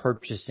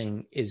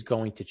purchasing is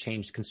going to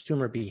change,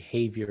 consumer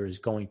behavior is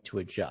going to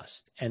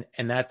adjust. And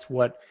that's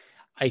what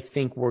I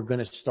think we're going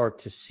to start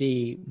to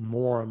see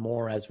more and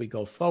more as we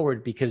go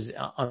forward, because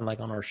unlike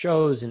on our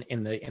shows and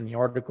in the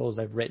articles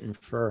I've written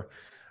for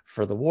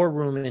the War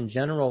Room in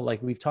general,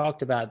 like we've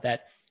talked about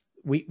that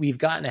we've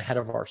gotten ahead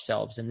of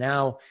ourselves. And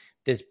now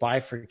this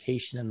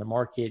bifurcation in the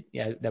market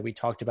that we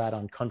talked about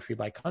on country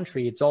by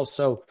country, it's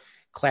also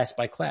class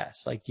by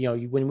class. Like,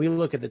 when we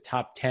look at the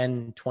top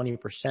 10,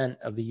 20%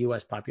 of the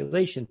U.S.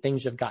 population,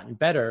 things have gotten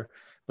better,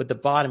 but the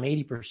bottom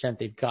 80%,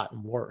 they've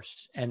gotten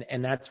worse. And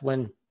that's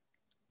when,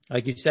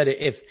 like you said,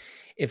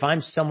 if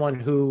I'm someone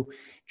who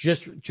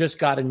just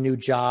got a new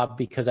job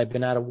because I've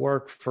been out of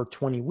work for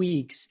 20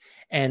 weeks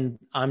and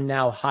I'm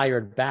now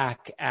hired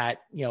back at,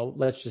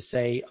 let's just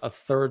say a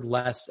third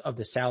less of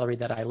the salary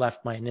that I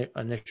left my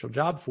initial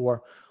job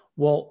for,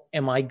 well,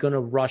 am I going to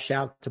rush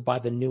out to buy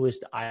the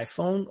newest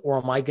iPhone, or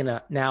am I going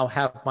to now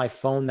have my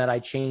phone that I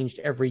changed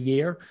every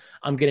year?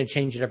 I'm going to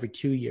change it every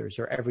 2 years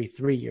or every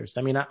 3 years.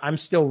 I mean, I'm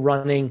still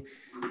running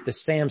the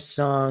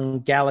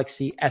Samsung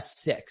Galaxy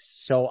S6.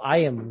 So I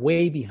am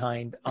way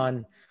behind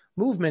on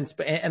movements,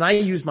 and I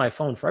use my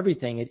phone for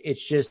everything.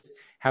 It's just,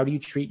 how do you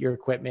treat your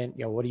equipment?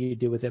 What do you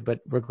do with it? But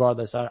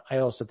regardless, I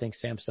also think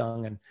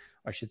Samsung, and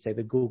I should say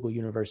the Google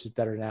universe, is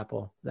better than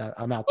Apple.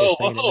 I'm out there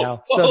saying it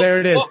now. So there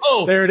it is.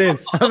 There it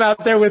is. I'm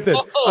out there with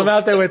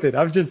it.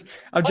 I'm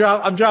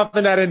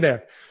dropping that in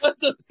there.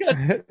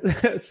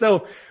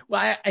 So,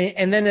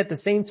 and then at the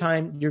same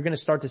time, you're going to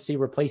start to see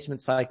replacement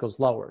cycles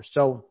lower.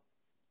 So,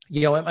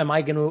 am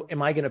I going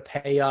to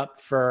pay up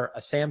for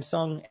a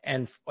Samsung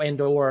and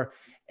or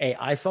a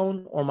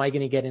iPhone, or am I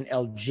going to get an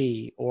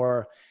LG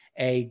or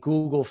a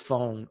Google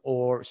phone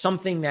or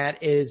something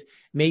that is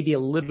maybe a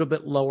little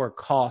bit lower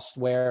cost,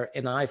 where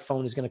an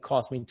iPhone is going to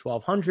cost me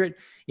 $1,200,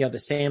 the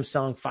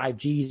Samsung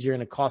 5Gs are going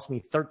to cost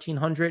me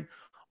 $1,300,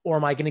 or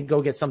am I going to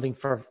go get something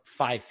for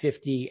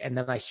 $550 and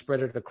then I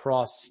spread it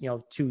across,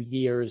 2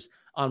 years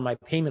on my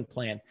payment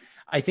plan?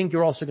 I think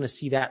you're also going to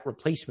see that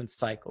replacement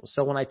cycle.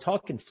 So when I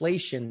talk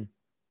inflation,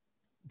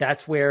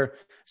 that's where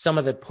some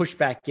of the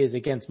pushback is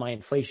against my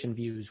inflation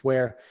views,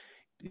 where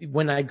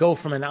when I go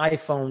from an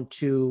iPhone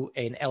to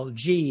an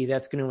LG,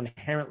 that's going to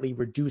inherently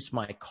reduce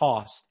my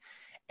cost.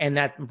 And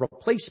that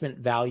replacement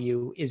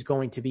value is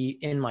going to be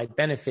in my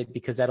benefit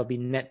because that'll be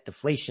net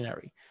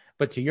deflationary.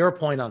 But to your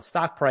point on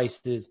stock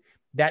prices,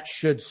 that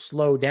should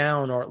slow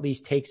down, or at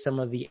least take some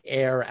of the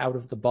air out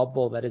of the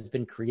bubble that has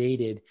been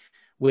created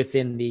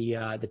within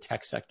the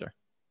tech sector.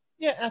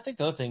 Yeah, I think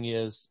the other thing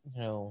is,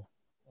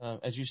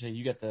 as you say,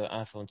 you got the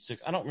iPhone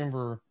 6. I don't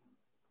remember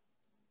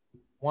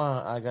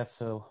why I got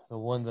the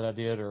one that I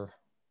did, or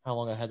how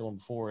long I had the one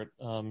before it.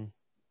 I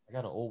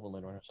got an old one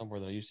later somewhere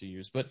that I used to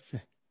use, but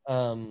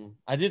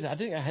I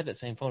think I had that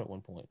same phone at one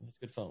point. It's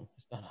a good phone.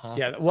 It's not high.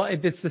 Yeah, well,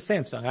 it's the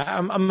Samsung.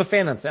 I'm a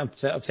fan of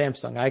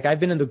Samsung. I've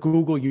been in the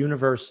Google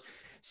universe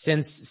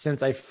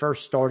since I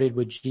first started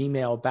with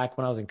Gmail back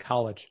when I was in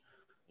college.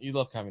 You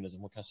love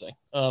communism. What can I say?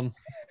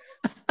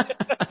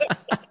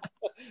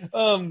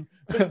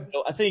 But,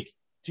 I think,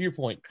 to your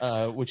point,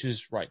 which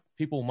is right,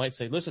 people might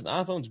say, listen, the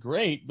iPhone's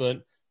great,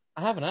 but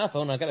I have an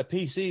iPhone, I got a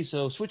PC,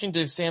 so switching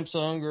to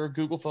Samsung or a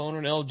Google phone or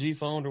an LG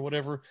phone or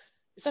whatever,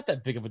 it's not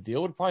that big of a deal.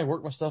 It would probably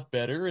work my stuff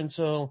better. And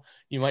so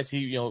you might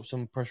see,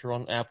 some pressure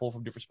on Apple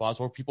from different spots,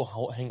 or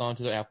people hang on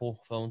to their Apple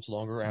phones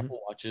longer, mm-hmm.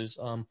 Apple Watches.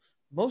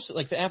 Most,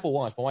 like the Apple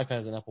Watch, my wife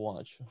has an Apple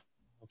Watch.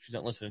 Hope she's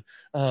not listening.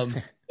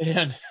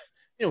 And,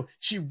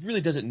 she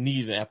really doesn't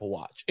need an Apple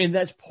Watch. And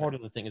that's part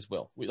of the thing as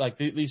well.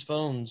 These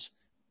phones,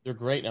 they're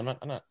great. I'm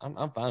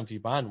fine if you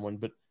buy one,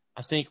 but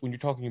I think when you're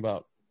talking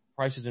about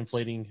prices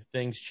inflating,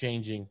 things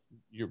changing,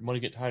 your money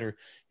get tighter,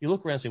 you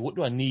look around and say, what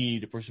do I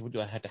need versus what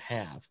do I have to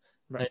have?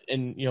 Right.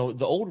 And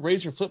the old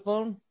Razr flip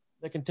phone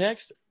that can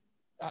text,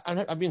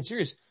 I'm being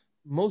serious.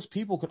 Most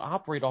people could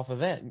operate off of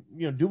that.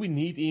 Do we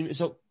need email?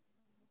 So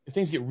if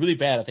things get really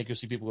bad, I think you'll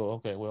see people go,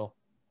 okay, well,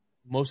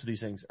 most of these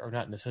things are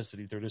not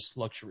necessity. They're just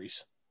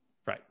luxuries.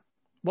 Right.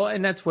 Well,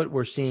 and that's what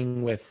we're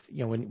seeing with,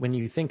 when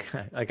you think,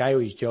 like I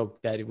always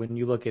joke that when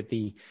you look at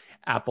the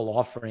Apple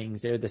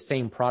offerings, they're the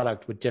same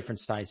product with different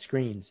size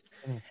screens.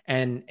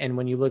 Mm. And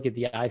when you look at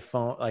the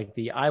iPhone, like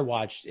the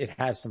iWatch, it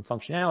has some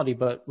functionality,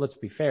 but let's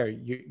be fair,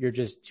 you're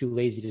just too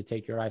lazy to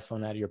take your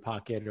iPhone out of your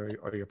pocket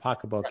or your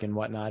pocketbook right. and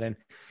whatnot. And,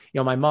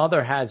 my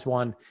mother has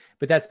one,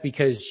 but that's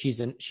because she's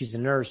a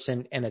nurse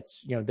and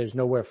it's, there's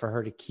nowhere for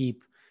her to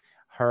keep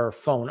her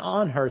phone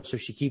on her, so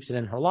she keeps it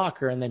in her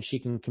locker and then she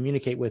can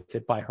communicate with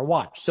it by her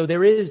watch. So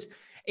there is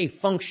a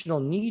functional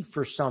need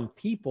for some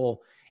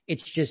people.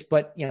 It's just,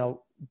 but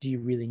do you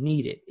really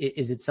need it?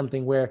 Is it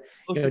something where,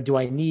 do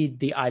I need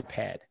the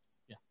iPad?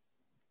 Yeah.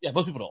 Yeah.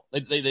 Most people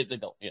don't. They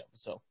don't. Yeah.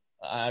 So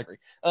I agree.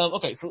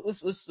 Okay. So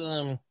let's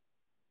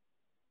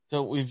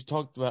so we've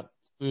talked about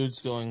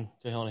foods going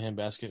to hell in a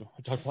handbasket.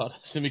 We talked about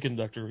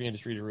semiconductor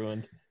industry to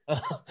ruin.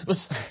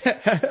 Let's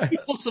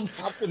put some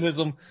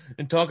optimism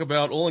and talk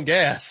about oil and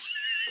gas.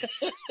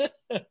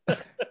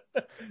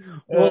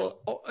 Well,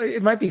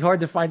 it might be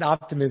hard to find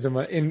optimism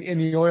in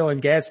the oil and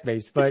gas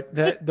space, but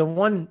the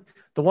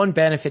one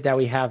benefit that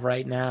we have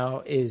right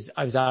now is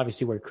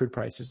obviously where crude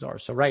prices are.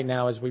 So right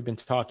now, as we've been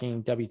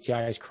talking,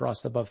 WTI has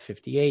crossed above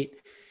 58.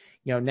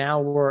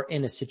 Now we're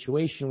in a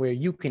situation where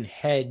you can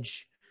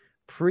hedge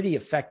pretty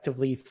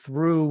effectively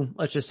through,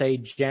 let's just say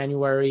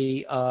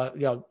January,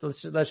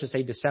 let's just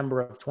say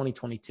December of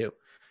 2022.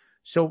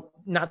 So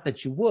not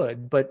that you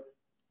would, but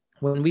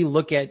when we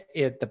look at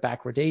it, the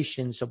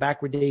backwardation, so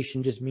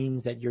backwardation just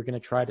means that you're going to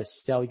try to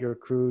sell your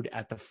crude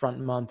at the front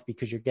month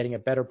because you're getting a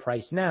better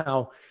price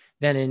now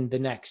than in the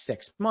next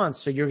 6 months.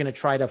 So you're going to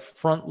try to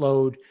front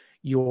load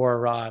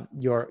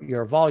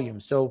your volume.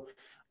 So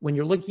when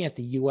you're looking at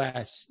the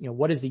U.S.,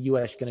 what is the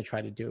U.S. going to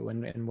try to do?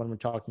 And when we're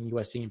talking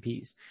U.S.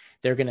 E&Ps,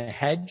 they're going to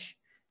hedge.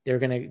 They're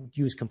going to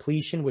use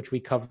completion, which we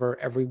cover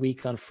every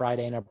week on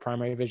Friday in our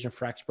primary vision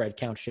frac spread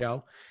count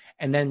show.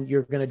 And then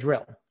you're going to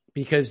drill.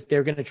 because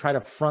they're going to try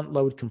to front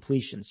load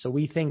completion. So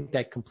we think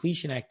that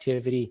completion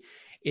activity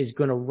is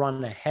going to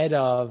run ahead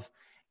of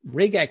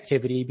rig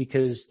activity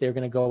because they're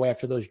going to go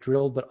after those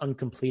drilled but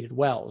uncompleted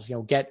wells,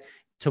 get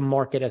to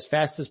market as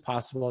fast as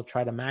possible,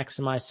 try to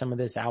maximize some of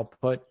this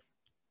output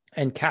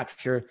and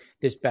capture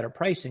this better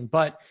pricing.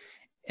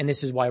 And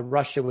this is why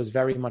Russia was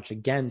very much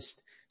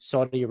against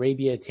Saudi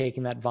Arabia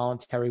taking that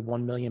voluntary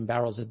 1 million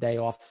barrels a day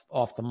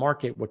off the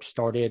market, which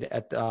started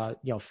at,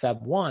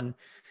 Feb 1.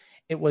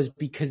 It was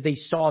because they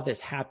saw this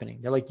happening.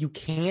 They're like, you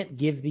can't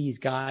give these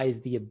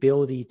guys the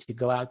ability to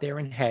go out there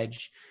and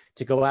hedge,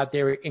 to go out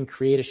there and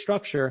create a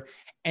structure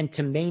and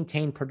to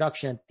maintain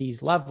production at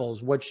these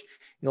levels, which,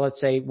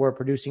 let's say we're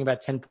producing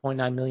about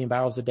 10.9 million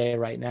barrels a day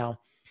right now.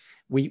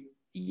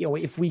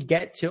 If we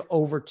get to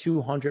over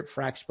 200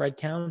 frac spread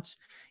counts,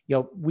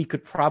 we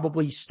could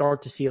probably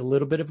start to see a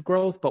little bit of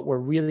growth, but we're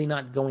really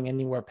not going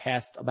anywhere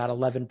past about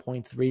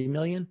 11.3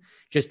 million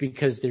just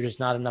because there's just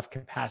not enough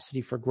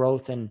capacity for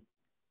growth, and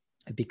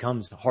it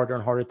becomes harder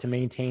and harder to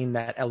maintain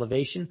that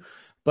elevation.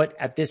 But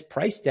at this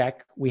price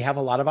deck, we have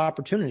a lot of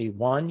opportunity.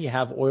 One, you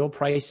have oil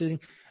pricing,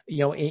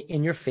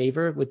 in your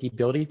favor with the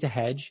ability to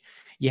hedge.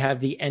 You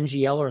have the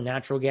NGL or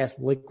natural gas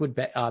liquid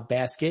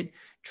basket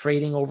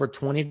trading over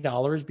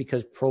 $20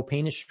 because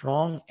propane is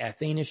strong,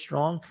 ethane is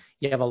strong.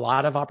 You have a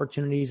lot of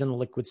opportunities on the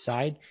liquid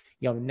side.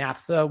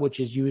 Naphtha, which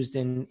is used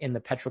in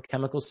the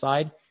petrochemical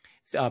side.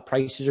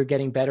 Prices are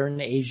getting better in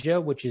Asia,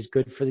 which is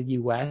good for the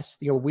U.S.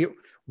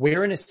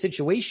 We're in a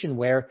situation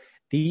where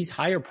these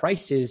higher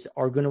prices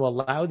are going to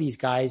allow these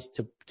guys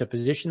to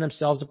position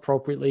themselves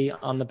appropriately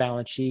on the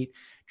balance sheet,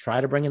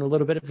 try to bring in a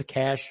little bit of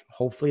cash.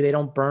 Hopefully they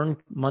don't burn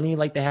money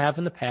like they have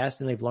in the past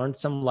and they've learned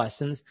some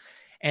lessons.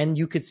 And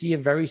you could see a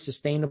very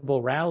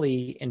sustainable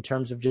rally in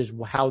terms of just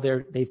how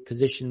they've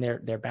positioned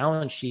their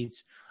balance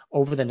sheets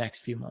over the next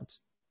few months.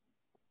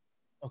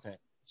 Okay.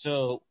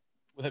 So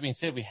with that being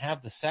said, we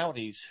have the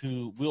Saudis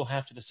who will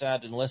have to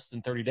decide in less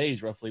than 30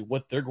 days, roughly,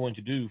 what they're going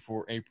to do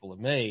for April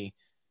and May.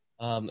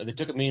 They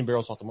took 1 million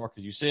barrels off the market,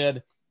 as you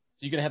said.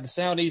 So you're going to have the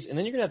Saudis, and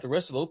then you're going to have the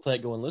rest of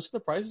OPEC going, listen, the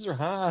prices are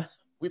high.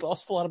 We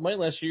lost a lot of money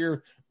last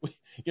year.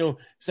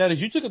 Saudis,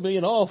 you took 1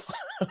 million off.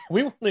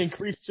 We want to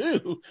increase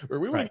too, or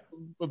we want to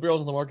put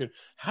barrels on the market.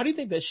 How do you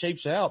think that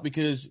shapes out?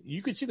 Because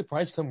you could see the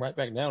price come right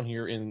back down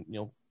here in,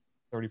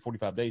 30,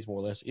 45 days, more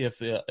or less.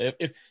 If,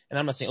 and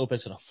I'm not saying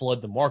OPEC's going to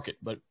flood the market,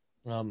 but,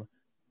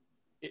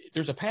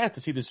 there's a path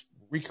to see this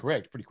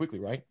recorrect pretty quickly,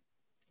 right?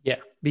 Yeah,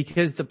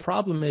 because the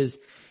problem is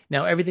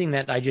now everything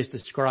that I just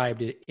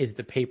described is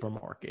the paper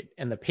market,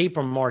 and the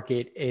paper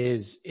market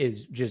is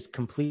just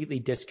completely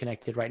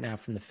disconnected right now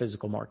from the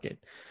physical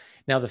market.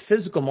 Now, the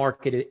physical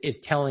market is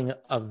telling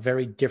a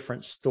very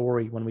different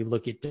story when we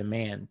look at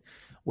demand,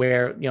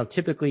 where,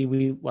 typically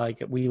we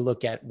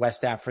look at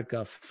West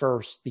Africa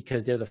first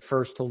because they're the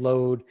first to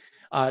load,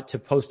 to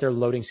post their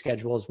loading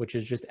schedules, which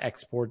is just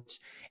exports.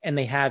 And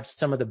they have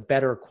some of the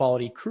better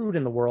quality crude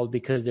in the world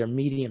because they're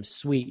medium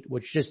sweet,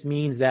 which just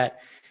means that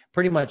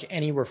pretty much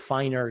any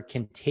refiner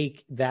can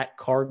take that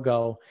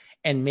cargo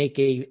and make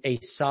a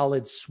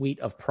solid suite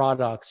of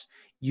products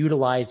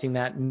utilizing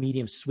that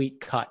medium sweet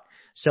cut.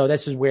 So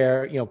this is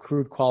where,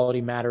 crude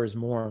quality matters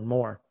more and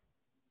more.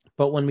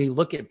 But when we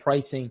look at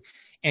pricing,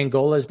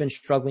 Angola has been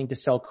struggling to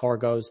sell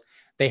cargoes.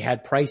 They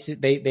had prices,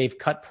 they've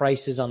cut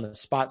prices on the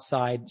spot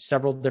side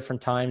several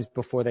different times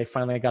before they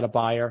finally got a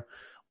buyer.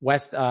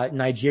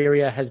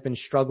 Nigeria has been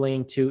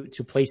struggling to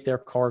place their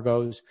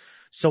cargoes.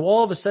 So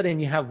all of a sudden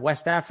you have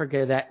West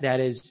Africa that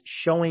is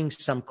showing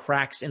some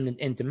cracks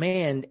in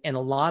demand, and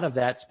a lot of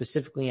that,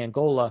 specifically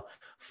Angola,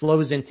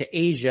 flows into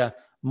Asia,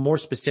 more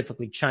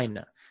specifically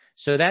China.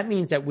 So that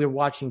means that we're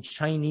watching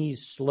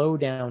Chinese slow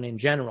down in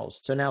general.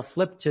 So now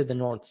flip to the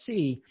North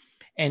Sea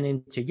and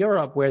into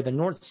Europe, where the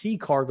North Sea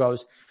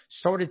cargoes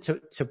started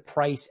to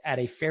price at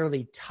a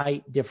fairly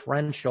tight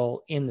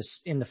differential in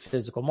the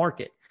physical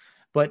market.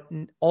 But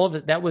all of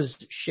it, that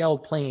was Shell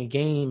playing a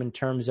game in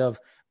terms of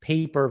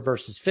paper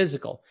versus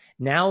physical.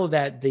 Now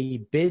that the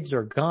bids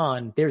are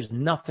gone, there's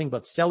nothing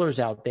but sellers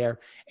out there,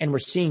 and we're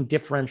seeing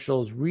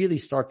differentials really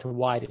start to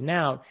widen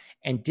out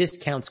and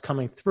discounts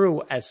coming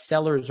through as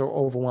sellers are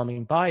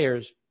overwhelming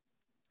buyers.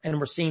 And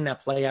we're seeing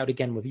that play out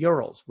again with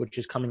Urals, which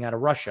is coming out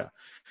of Russia,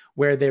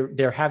 where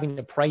they're having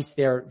to price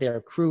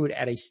their crude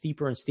at a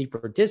steeper and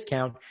steeper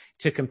discount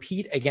to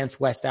compete against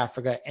West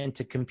Africa and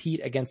to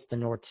compete against the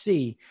North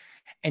Sea.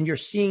 And you're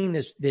seeing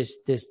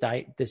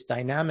this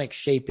dynamic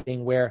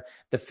shaping where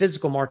the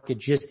physical market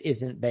just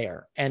isn't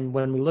there. And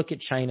when we look at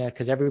China,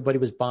 because everybody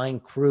was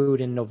buying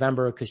crude in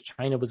November because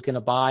China was going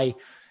to buy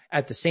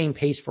at the same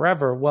pace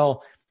forever,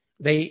 well,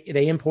 they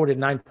imported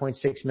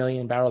 9.6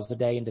 million barrels a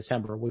day in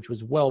December, which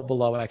was well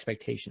below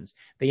expectations.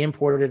 They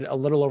imported a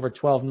little over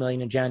 12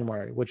 million in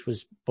January, which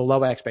was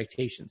below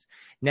expectations.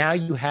 Now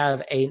you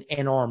have an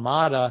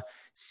armada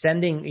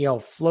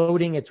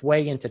floating its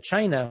way into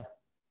China,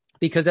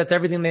 because that's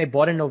everything they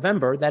bought in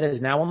November that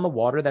is now on the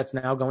water, that's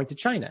now going to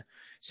China.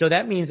 So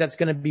that means that's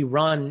going to be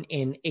run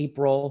in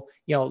April,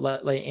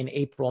 in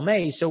April,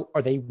 May. So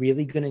are they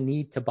really going to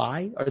need to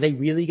buy? Are they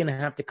really going to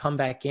have to come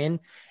back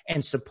in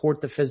and support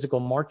the physical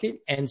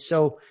market? And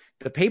so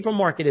the paper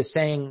market is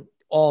saying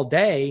all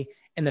day,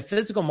 and the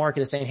physical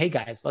market is saying, hey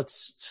guys,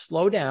 let's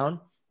slow down.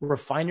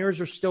 Refiners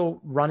are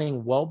still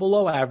running well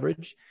below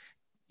average.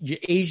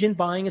 Asian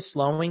buying is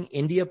slowing.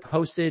 India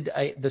posted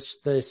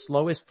the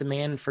slowest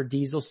demand for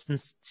diesel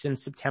since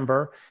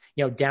September,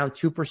 down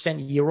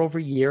 2% year over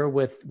year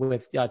with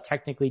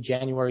technically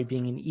January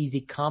being an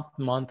easy comp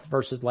month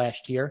versus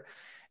last year.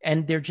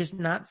 And they're just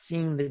not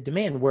seeing the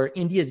demand, where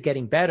India is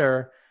getting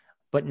better,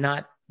 but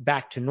not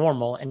back to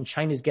normal. And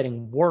China's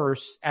getting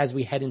worse as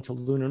we head into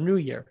Lunar New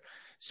Year.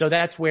 So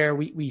that's where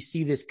we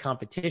see this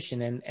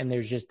competition, and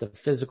there's just the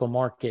physical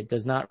market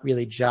does not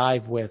really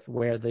jive with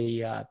where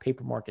the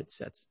paper market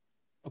sits.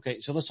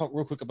 Okay, so let's talk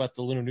real quick about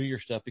the Lunar New Year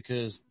stuff,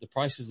 because the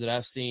prices that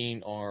I've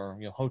seen are,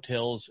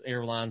 hotels,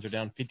 airlines are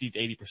down 50 to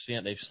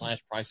 80%. They've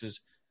slashed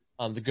prices.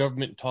 The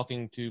government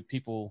talking to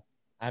people,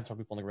 I haven't talked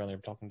to people on the ground there,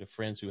 I'm talking to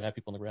friends who have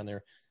people on the ground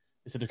there.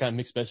 They said they're kind of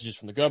mixed messages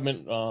from the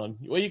government on,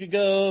 well, you could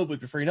go, but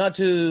prefer not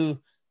to.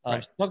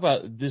 Right. Talk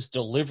about this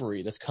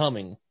delivery that's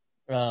coming.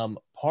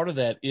 Part of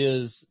that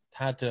is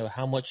tied to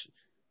how much,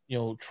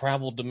 how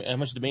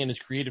much demand is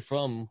created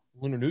from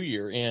Lunar New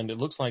Year. And it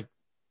looks like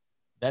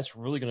that's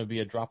really going to be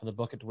a drop in the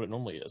bucket to what it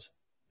normally is.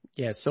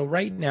 Yeah. So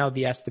right now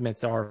the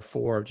estimates are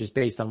for just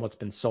based on what's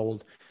been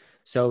sold.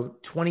 So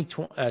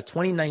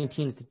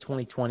 2019 to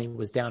 2020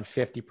 was down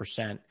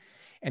 50%.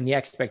 And the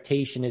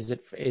expectation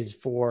is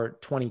for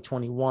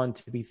 2021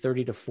 to be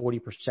 30 to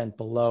 40%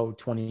 below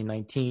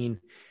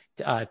 2019.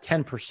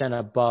 10%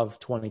 above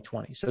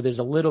 2020. So there's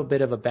a little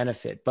bit of a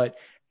benefit, but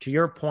to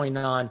your point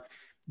on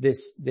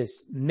this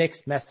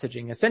mixed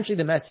messaging, essentially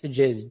the message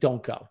is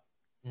don't go.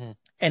 Mm.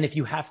 And if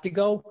you have to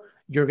go,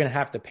 you're going to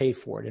have to pay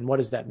for it. And what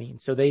does that mean?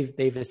 So they've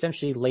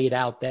essentially laid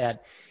out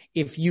that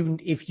if you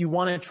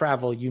want to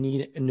travel, you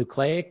need a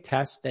nucleic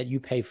test that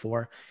you pay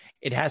for.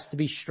 It has to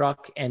be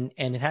struck and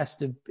it has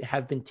to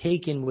have been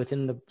taken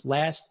within the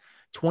last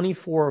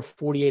 24 or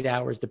 48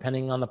 hours,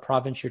 depending on the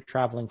province you're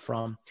traveling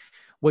from.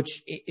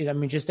 Which,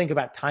 just think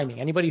about timing.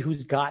 Anybody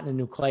who's gotten a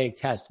nucleic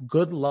test,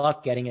 good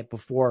luck getting it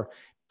before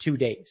 2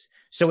 days.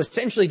 So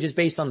essentially just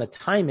based on the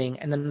timing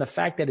and then the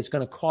fact that it's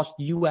going to cost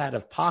you out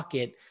of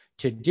pocket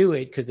to do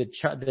it, because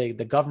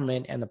the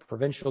government and the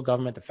provincial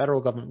government, the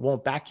federal government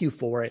won't back you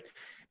for it,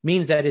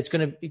 means that it's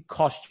going to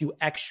cost you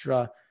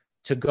extra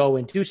to go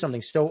and do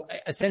something. So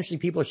essentially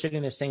people are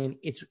sitting there saying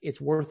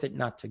it's worth it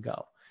not to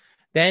go.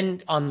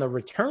 Then on the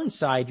return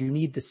side, you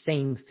need the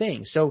same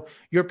thing. So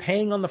you're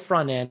paying on the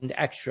front end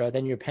extra,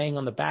 then you're paying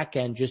on the back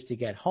end just to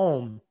get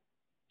home.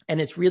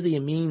 And it's really a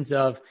means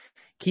of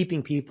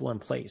keeping people in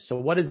place. So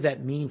what does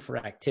that mean for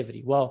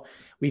activity? Well,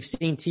 we've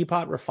seen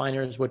teapot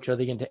refiners, which are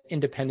the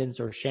independents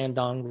or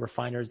Shandong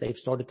refiners, they've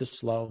started to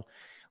slow.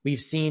 We've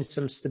seen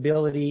some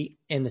stability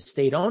in the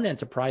state-owned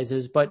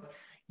enterprises, but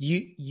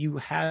you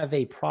have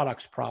a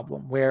products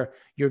problem where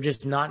you're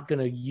just not going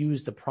to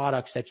use the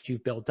products that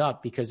you've built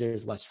up because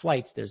there's less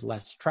flights, there's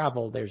less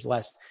travel, there's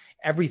less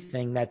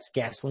everything that's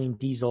gasoline,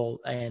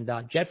 diesel, and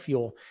jet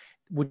fuel,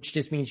 which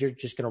just means you're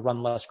just going to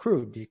run less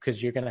crude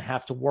because you're going to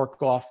have to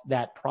work off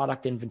that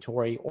product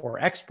inventory or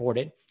export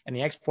it. And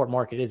the export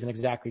market isn't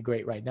exactly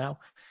great right now.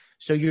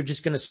 So you're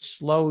just going to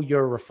slow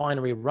your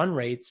refinery run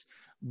rates,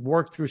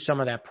 work through some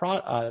of that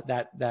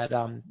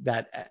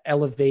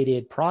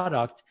elevated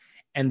product,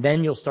 and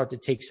then you'll start to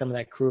take some of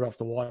that crude off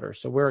the water.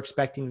 So we're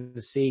expecting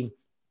to see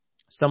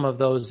some of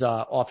those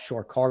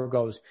offshore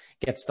cargoes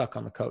get stuck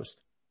on the coast.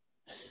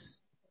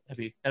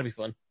 That'd be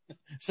fun.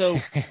 So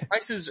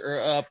prices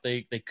are up.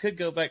 They could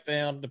go back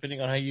down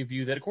depending on how you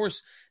view that. Of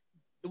course,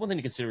 the one thing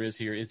to consider is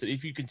that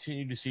if you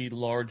continue to see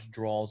large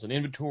draws in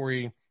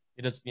inventory,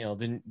 it does,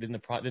 then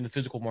the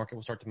physical market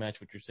will start to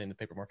match what you're saying the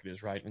paper market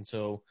is, right? And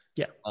so,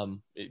 yeah.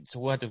 So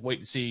we'll have to wait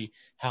and see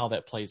how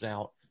that plays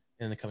out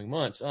in the coming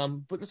months.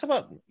 But let's talk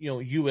about,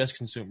 U.S.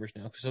 consumers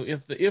now. So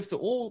if the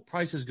oil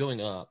price is going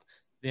up,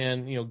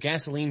 then,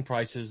 gasoline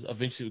prices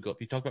eventually would go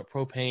up. You talk about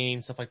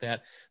propane, stuff like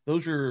that.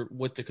 Those are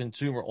what the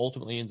consumer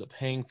ultimately ends up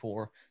paying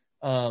for.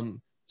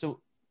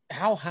 So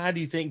how high do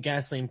you think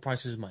gasoline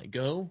prices might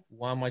go?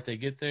 Why might they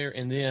get there?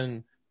 And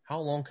then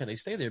how long can they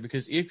stay there?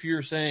 Because if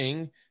you're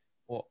saying,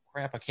 well,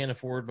 crap, I can't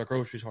afford my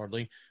groceries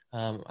hardly.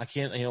 I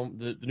can't,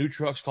 the new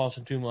truck's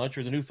costing too much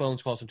or the new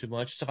phone's costing too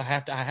much. So I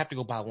have to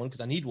go buy one because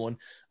I need one.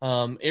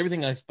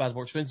 Everything I buy is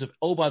more expensive.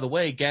 Oh, by the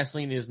way,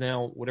 gasoline is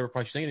now whatever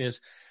price you're saying it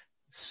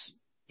is.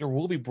 There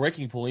will be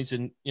breaking points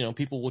and,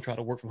 people will try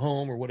to work from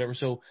home or whatever.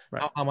 So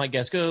right. How might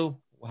gas go?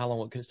 How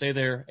long can it stay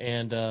there?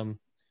 And, how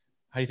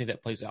do you think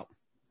that plays out?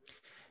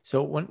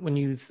 So when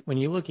you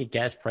look at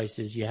gas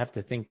prices, you have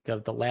to think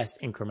of the last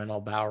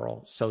incremental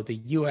barrel. So the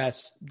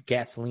U.S.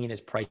 gasoline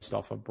is priced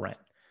off of Brent.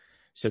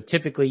 So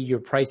typically you're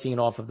pricing it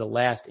off of the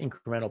last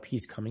incremental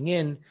piece coming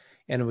in.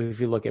 And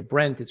if you look at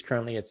Brent, it's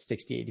currently at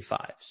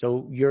 60.85.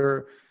 So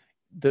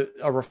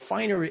a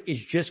refiner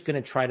is just going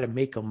to try to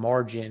make a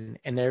margin,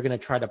 and they're going to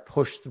try to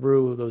push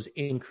through those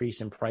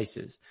increase in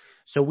prices.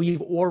 So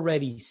we've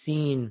already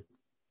seen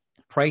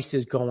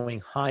prices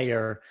going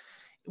higher,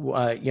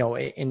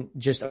 in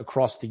just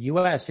across the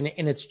U.S. And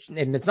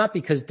it's not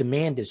because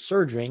demand is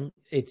surging.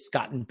 It's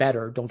gotten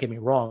better. Don't get me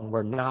wrong.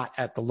 We're not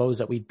at the lows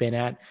that we've been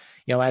at.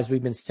 As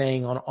we've been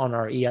saying on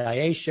our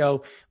EIA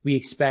show, we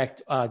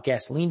expect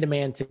gasoline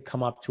demand to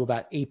come up to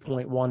about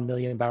 8.1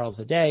 million barrels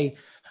a day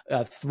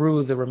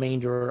through the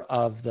remainder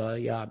of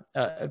the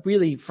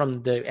really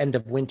from the end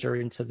of winter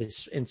into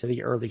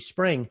the early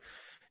spring.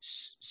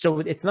 So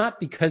it's not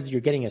because you're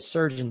getting a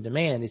surge in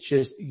demand. It's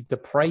just the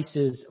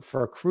prices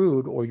for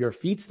crude or your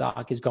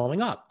feedstock is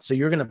going up. So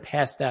you're going to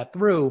pass that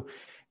through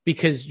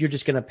because you're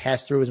just going to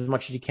pass through as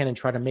much as you can and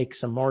try to make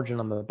some margin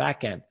on the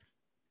back end.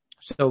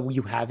 So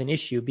you have an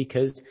issue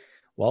because,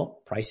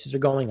 well, prices are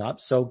going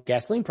up. So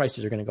gasoline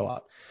prices are going to go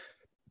up.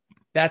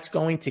 That's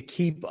going to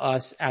keep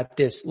us at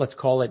this, let's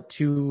call it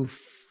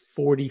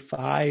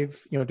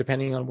 245,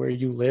 depending on where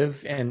you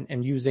live,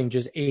 and using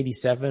just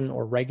 87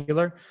 or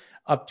regular,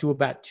 up to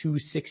about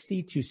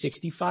 260,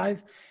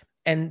 265.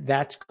 And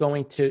that's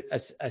going to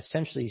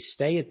essentially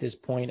stay at this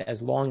point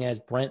as long as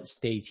Brent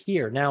stays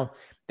here. Now,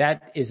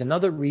 that is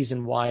another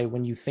reason why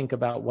when you think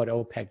about what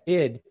OPEC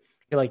did,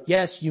 you're like,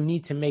 yes, you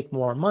need to make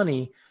more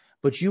money,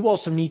 but you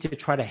also need to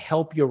try to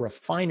help your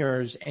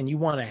refiners, and you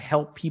want to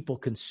help people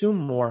consume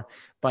more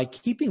by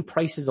keeping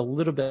prices a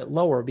little bit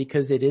lower,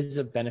 because it is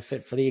a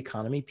benefit for the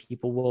economy.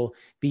 People will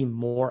be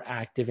more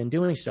active in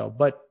doing so.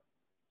 But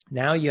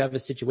now you have a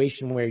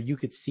situation where you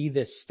could see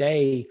this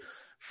stay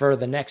for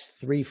the next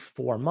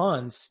 3-4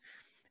 months,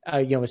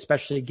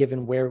 especially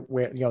given where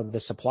the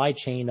supply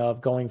chain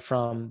of going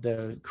from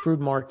the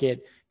crude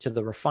market to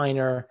the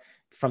refiner,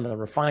 from the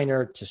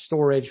refiner to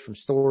storage, from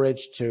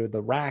storage to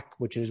the rack,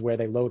 which is where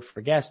they load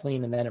for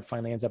gasoline, and then it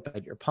finally ends up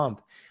at your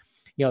pump.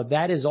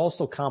 That is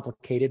also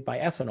complicated by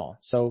ethanol.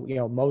 So,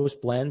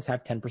 most blends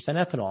have 10%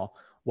 ethanol.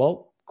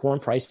 Well, corn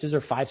prices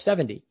are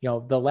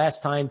 $5.70. The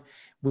last time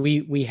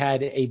we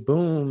had a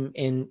boom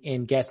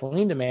in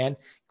gasoline demand,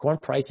 corn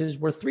prices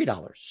were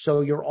 $3. So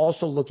you're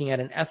also looking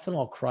at an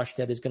ethanol crush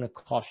that is going to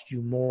cost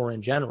you more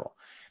in general.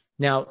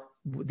 Now,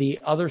 the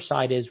other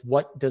side is,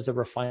 what does a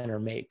refiner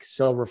make?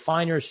 So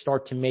refiners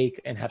start to make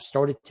and have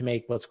started to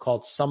make what's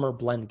called summer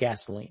blend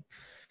gasoline.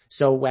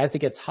 So as it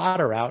gets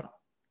hotter out,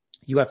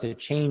 you have to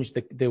change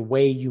the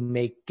way you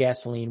make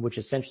gasoline, which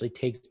essentially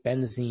takes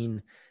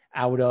benzene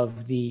out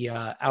of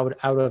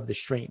the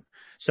stream.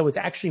 So it's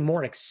actually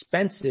more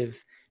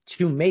expensive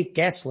to make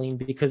gasoline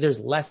because there's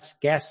less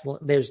gasoline.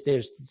 There's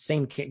the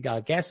same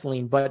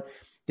gasoline, but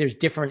there's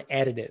different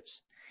additives.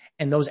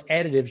 And those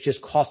additives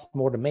just cost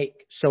more to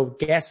make. So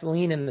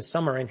gasoline in the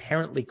summer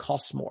inherently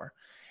costs more.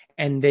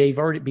 And they've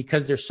already,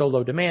 because there's so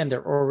low demand,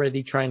 they're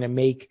already trying to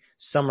make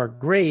summer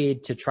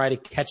grade to try to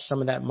catch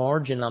some of that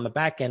margin on the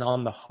back end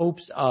on the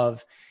hopes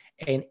of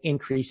an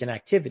increase in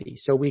activity.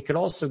 So we could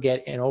also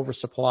get an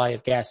oversupply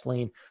of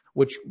gasoline,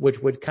 which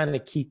would kind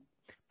of keep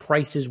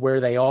prices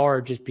where they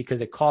are just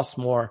because it costs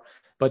more,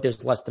 but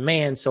there's less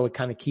demand. So it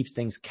kind of keeps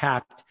things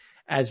capped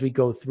as we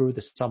go through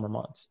the summer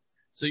months.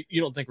 So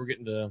you don't think we're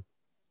getting to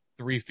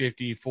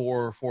 $3.50,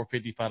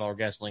 $4.55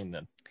 gasoline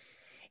then?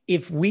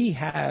 If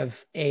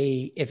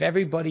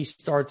everybody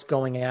starts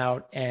going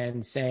out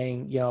and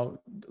saying,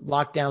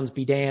 lockdowns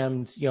be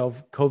damned,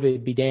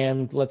 COVID be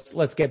damned,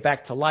 let's get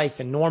back to life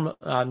and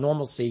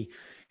normalcy,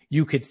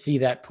 you could see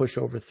that push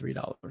over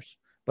 $3.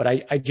 But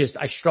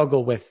I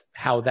struggle with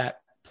how that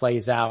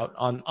plays out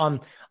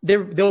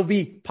there'll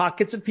be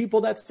pockets of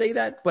people that say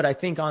that, but I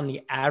think on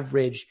the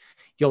average,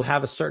 you'll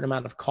have a certain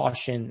amount of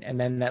caution, and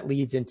then that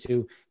leads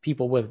into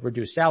people with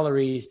reduced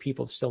salaries,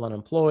 people still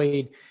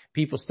unemployed,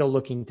 people still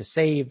looking to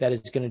save. That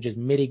is going to just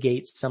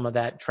mitigate some of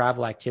that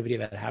travel activity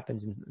that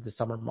happens in the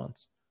summer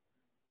months.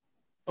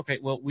 Okay,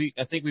 well,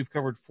 I think we've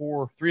covered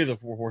 3 of the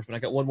 4 horsemen. I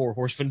got one more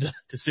horseman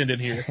to send in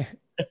here.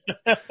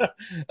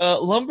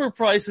 Lumber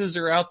prices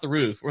are out the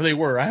roof, or they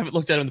were. I haven't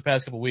looked at them in the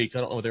past couple of weeks.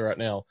 I don't know what they're at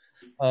now.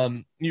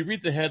 You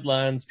read the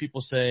headlines,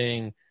 people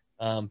saying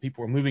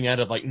people are moving out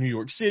of like New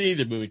York City.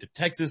 They're moving to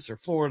Texas or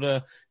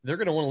Florida. They're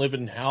going to want to live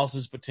in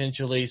houses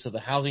potentially. So the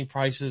housing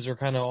prices are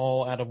kind of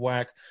all out of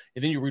whack.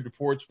 And then you read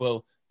reports,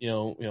 well, the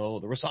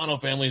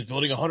Rossano family is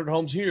building 100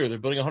 homes here. They're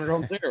building 100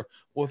 homes there.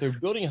 Well, if they're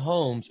building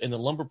homes and the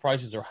lumber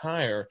prices are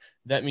higher,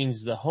 that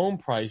means the home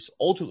price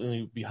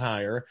ultimately will be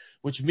higher,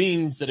 which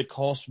means that it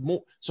costs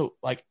more. So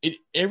like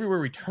everywhere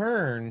we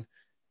turn,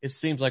 it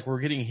seems like we're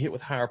getting hit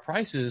with higher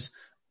prices.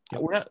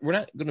 We're not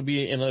going to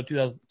be in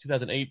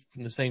 2008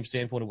 from the same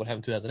standpoint of what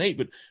happened in 2008,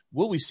 but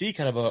will we see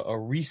kind of a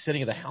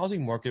resetting of the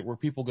housing market where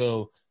people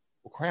go,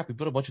 well, crap, we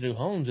built a bunch of new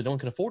homes and no one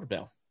can afford them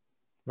now.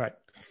 Right.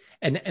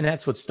 And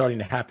that's what's starting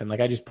to happen.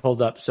 Like I just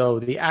pulled up. So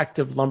the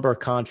active lumber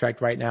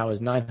contract right now is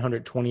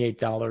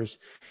 $928,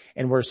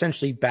 and we're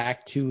essentially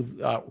back to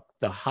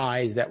the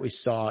highs that we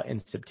saw in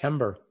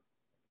September.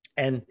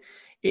 And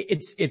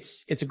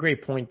it's a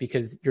great point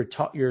because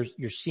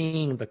you're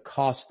seeing the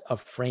cost of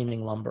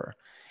framing lumber.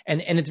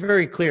 And it's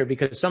very clear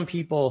because some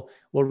people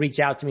will reach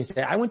out to me and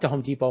say, I went to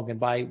Home Depot and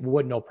buy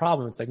wood, no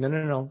problem. It's like,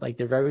 no. Like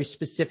they're very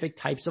specific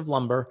types of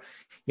lumber.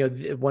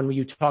 When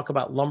you talk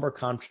about lumber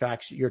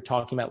contracts, you're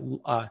talking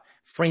about,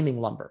 framing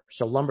lumber.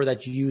 So lumber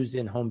that's used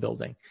in home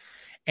building.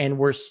 And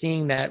we're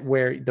seeing that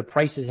where the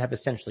prices have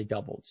essentially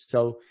doubled.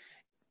 So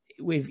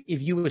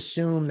if you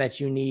assume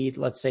that you need,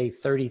 let's say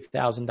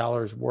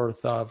 $30,000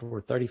 worth of,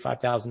 or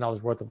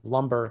 $35,000 worth of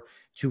lumber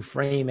to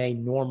frame a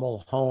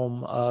normal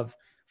home of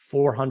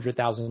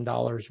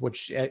 $400,000,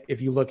 which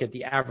if you look at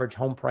the average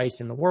home price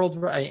in the world,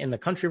 in the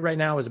country right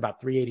now is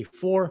about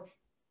 $384,000.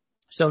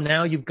 So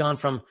now you've gone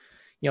from,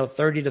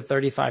 $30,000 to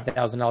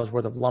 $35,000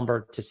 worth of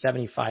lumber to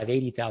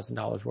 $75,000,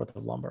 $80,000 worth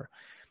of lumber.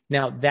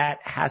 Now that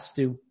has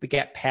to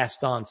get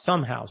passed on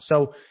somehow.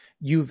 So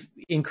you've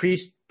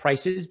increased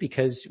prices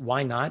because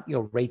why not?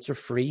 Rates are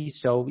free.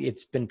 So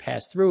it's been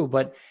passed through.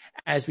 But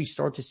as we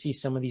start to see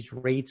some of these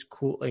rates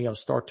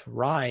start to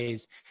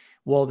rise,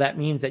 well, that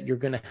means that you're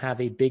going to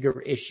have a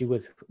bigger issue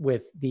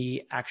with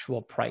the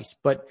actual price.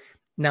 But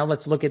now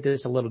let's look at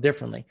this a little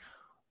differently.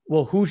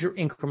 Well, who's your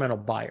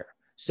incremental buyer?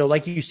 So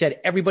like you said,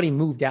 everybody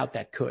moved out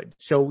that could.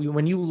 So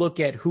when you look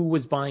at who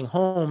was buying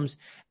homes,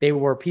 they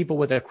were people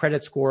with a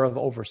credit score of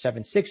over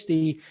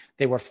 760.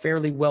 They were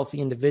fairly wealthy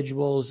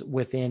individuals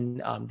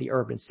within the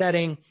urban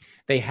setting.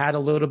 They had a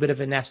little bit of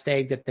a nest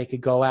egg that they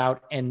could go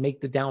out and make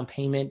the down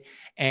payment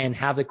and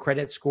have the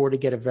credit score to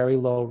get a very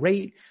low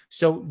rate.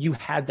 So you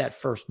had that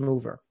first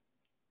mover.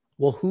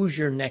 Well, who's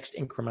your next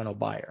incremental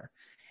buyer?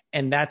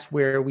 And that's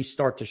where we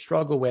start to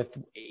struggle with,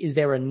 is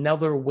there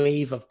another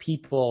wave of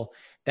people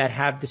that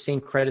have the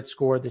same credit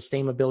score, the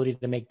same ability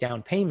to make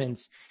down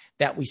payments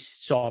that we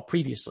saw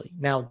previously?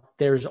 Now,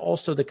 there's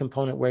also the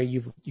component where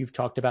you've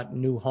talked about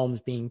new homes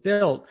being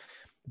built,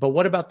 but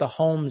what about the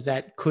homes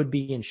that could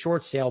be in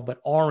short sale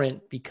but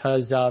aren't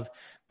because of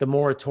the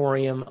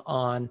moratorium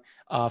on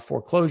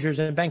foreclosures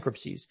and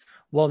bankruptcies?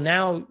 Well,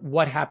 now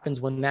what happens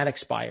when that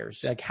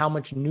expires? Like how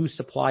much new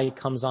supply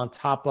comes on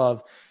top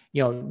of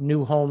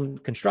new home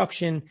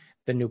construction,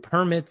 the new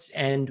permits,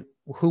 and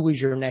who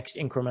is your next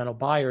incremental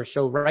buyer?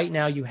 So right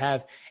now you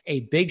have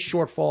a big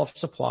shortfall of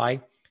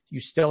supply.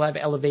 You still have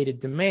elevated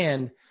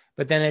demand,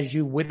 but then as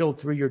you whittle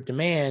through your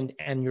demand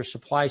and your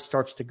supply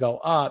starts to go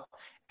up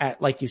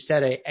at, like you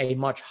said, a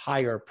much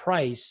higher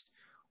price,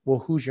 well,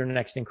 who's your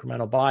next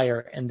incremental buyer?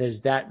 And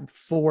does that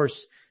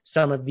force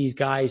some of these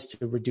guys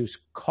to reduce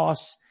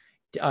costs,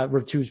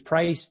 reduce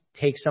price,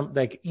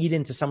 eat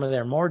into some of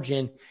their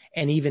margin,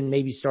 and even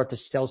maybe start to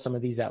sell some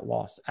of these at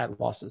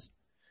losses?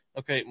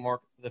 Okay,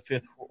 Mark, the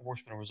fifth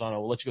horseman of Rosano,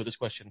 we'll let you go with this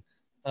question.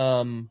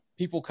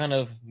 People kind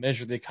of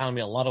measure the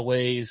economy in a lot of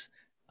ways,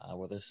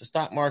 whether it's the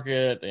stock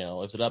market,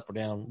 is it up or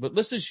down, but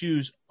let's just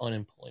use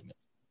unemployment.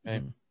 Okay.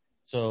 Mm-hmm.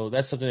 So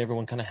that's something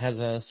everyone kind of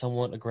has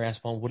somewhat a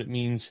grasp on what it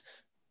means.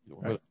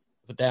 Right. What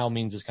the Dow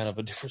means is kind of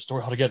a different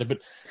story altogether, but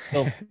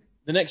so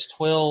the next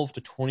 12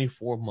 to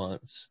 24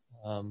 months,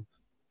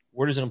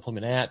 where does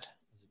unemployment at?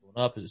 Is it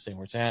going up? Is it staying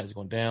where it's at? Is it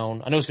going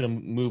down? I know it's going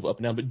to move up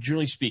and down, but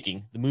generally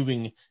speaking, the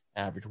moving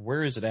average,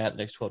 where is it at the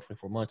next 12,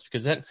 24 months?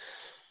 Because that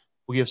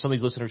will give some of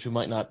these listeners who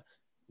might not,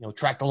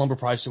 track the lumber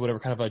price or whatever,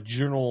 kind of a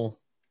general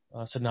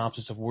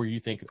synopsis of where you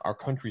think our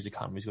country's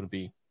economy is going to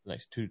be the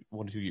next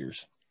 1 to 2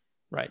 years.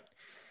 Right.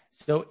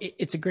 So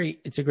it's a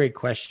great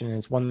question. And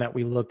it's one that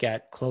we look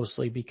at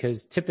closely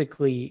because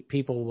typically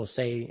people will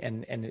say,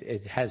 and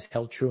it has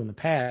held true in the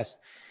past,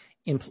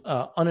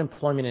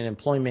 unemployment and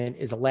employment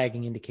is a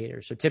lagging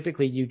indicator. So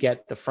typically you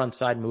get the front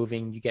side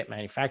moving, you get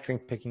manufacturing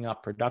picking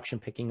up, production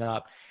picking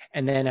up.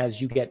 And then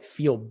as you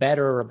feel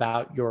better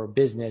about your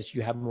business,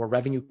 you have more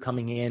revenue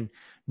coming in,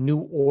 new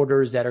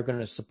orders that are going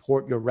to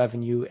support your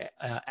revenue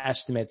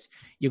estimates.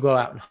 You go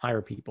out and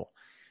hire people.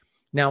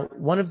 Now,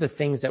 one of the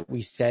things that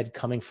we said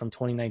coming from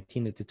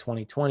 2019 into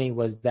 2020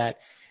 was that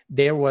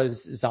there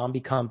was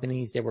zombie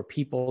companies. There were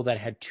people that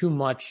had too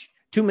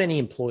many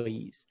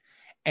employees.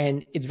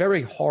 And it's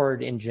very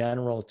hard in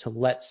general to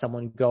let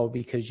someone go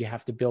because you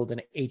have to build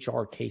an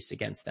HR case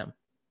against them.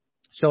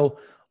 So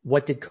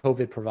what did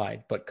COVID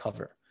provide but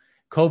cover?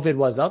 COVID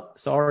was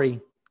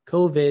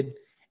COVID,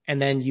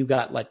 and then you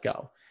got let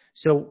go.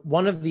 So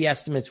one of the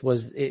estimates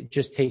was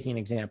just taking an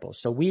example.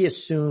 So we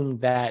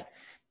assumed that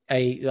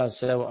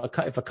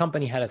if a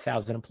company had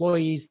 1,000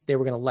 employees, they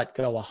were going to let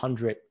go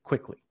 100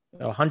 quickly.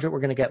 100 were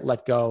going to get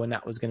let go, and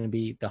that was going to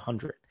be the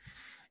 100.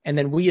 And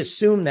then we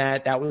assumed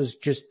that was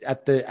just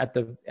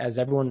as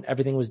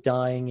everything was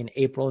dying in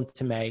April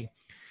into May.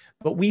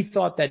 But we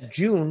thought that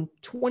June,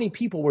 20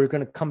 people were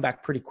going to come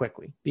back pretty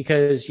quickly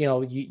because,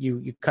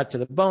 you cut to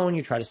the bone,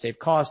 you try to save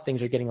costs,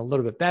 things are getting a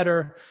little bit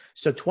better.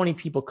 So 20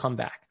 people come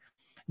back.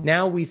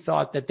 Now we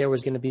thought that there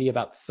was going to be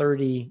about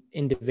 30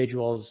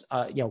 individuals,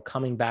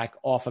 coming back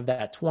off of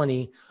that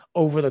 20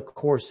 over the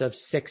course of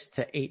 6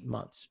 to 8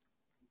 months.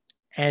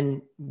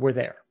 And we're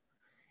there.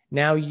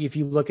 Now, if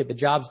you look at the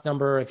jobs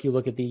number, if you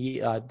look at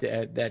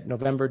that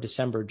November,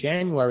 December,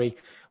 January,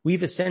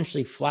 we've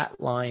essentially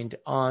flatlined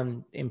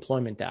on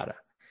employment data.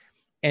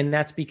 And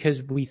that's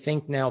because we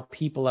think now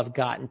people have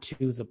gotten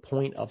to the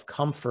point of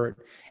comfort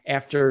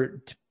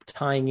after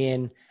tying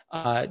in,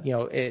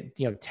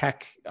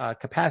 tech,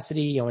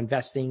 capacity,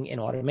 investing in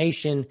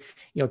automation,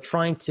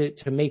 trying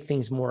to make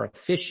things more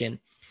efficient.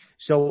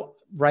 So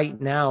right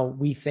now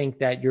we think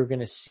that you're going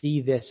to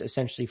see this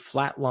essentially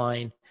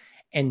flatline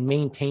and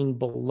maintain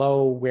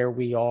below where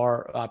we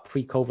are,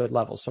 pre-COVID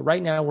levels. So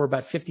right now we're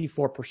about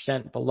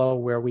 54% below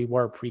where we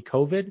were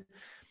pre-COVID.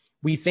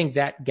 We think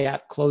that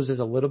gap closes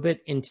a little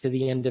bit into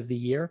the end of the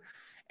year,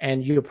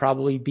 and you'll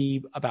probably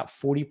be about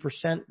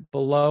 40%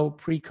 below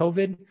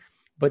pre-COVID.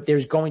 But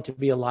there's going to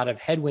be a lot of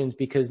headwinds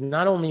because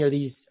not only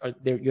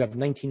you have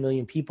 19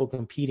 million people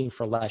competing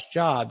for less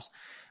jobs,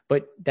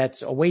 but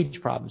that's a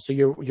wage problem. So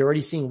you're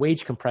already seeing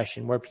wage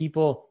compression where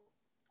people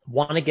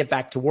want to get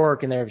back to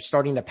work and they're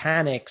starting to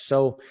panic.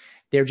 So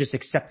they're just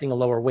accepting a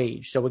lower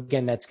wage. So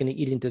again, that's going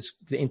to eat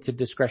into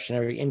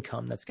discretionary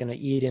income. That's going to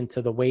eat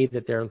into the way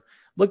that they're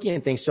looking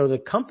at things. So the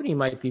company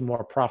might be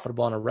more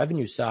profitable on a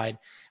revenue side,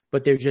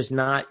 but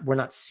we're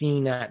not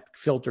seeing that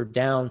filter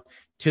down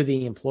to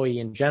the employee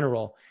in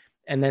general.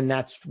 And then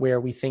that's where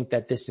we think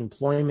that this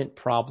employment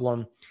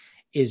problem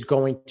is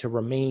going to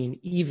remain,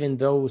 even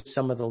though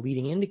some of the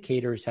leading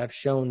indicators have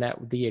shown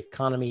that the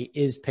economy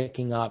is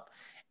picking up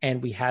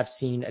and we have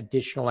seen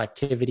additional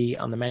activity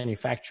on the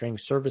manufacturing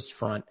service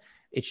front.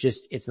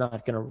 It's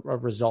not going to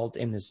result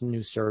in this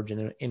new surge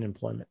in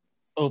employment.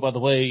 Oh, by the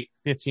way,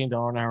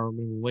 $15 an hour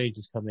minimum wage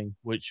is coming,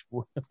 which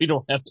we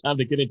don't have time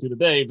to get into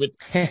today, but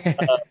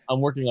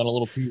I'm working on a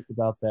little piece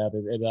about that.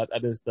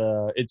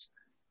 And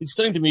it's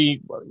stunning to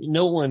me. I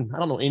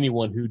don't know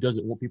anyone who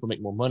doesn't want people to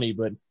make more money,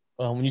 but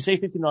when you say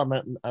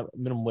 $15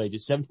 minimum wage,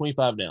 it's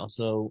 $7.25 now.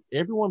 So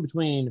everyone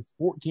between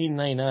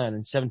 $14.99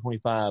 and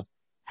 $7.25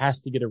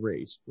 has to get a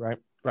raise, right?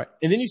 Right.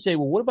 And then you say,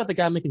 well, what about the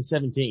guy making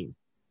 17?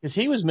 Because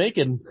he was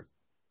making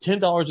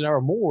 $10 an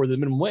hour more than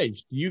minimum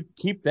wage. Do you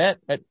keep that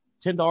at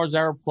 $10 an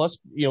hour plus,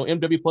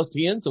 MW plus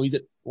 10? So he's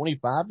at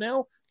 25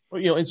 now,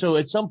 and so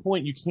at some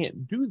point you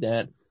can't do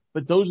that.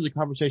 But those are the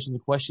conversations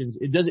and questions.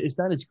 It's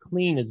not as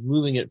clean as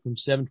moving it from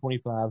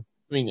 7.25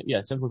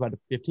 to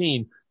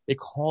 15. It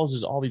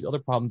causes all these other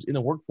problems in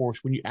the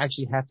workforce when you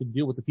actually have to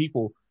deal with the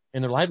people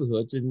and their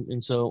livelihoods.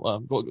 And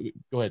so, go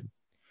ahead.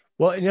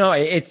 Well,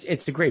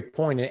 it's a great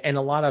point. And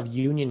a lot of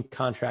union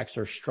contracts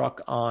are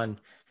struck on,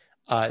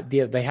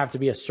 they have to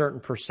be a certain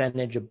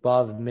percentage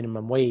above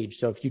minimum wage.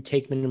 So if you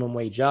take minimum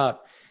wage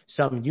up,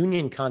 some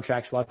union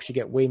contracts will actually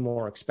get way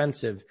more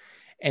expensive.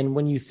 And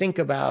when you think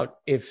about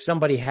if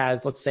somebody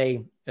has, let's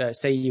say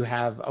you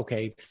have,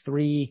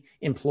 3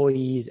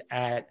 employees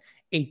at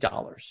 $8.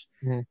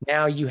 Mm-hmm.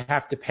 Now you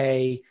have to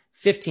pay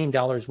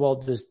 $15. Well,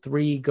 does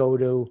 3 go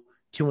to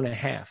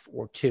 2.5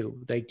 or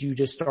 2? They do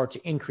just start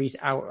to increase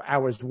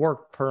hours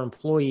worked per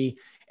employee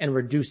and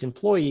reduce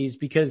employees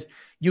because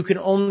you can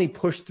only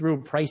push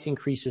through price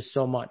increases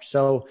so much.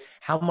 So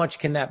how much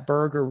can that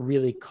burger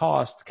really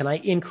cost? Can I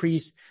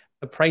increase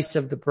the price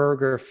of the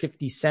burger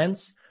 50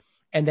 cents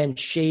and then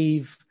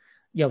shave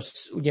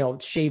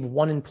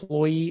one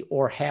employee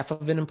or half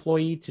of an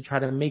employee to try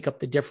to make up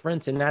the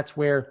difference? And that's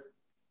where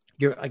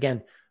you're,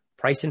 again,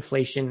 price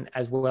inflation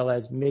as well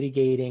as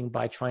mitigating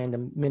by trying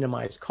to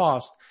minimize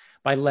cost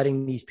by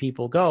letting these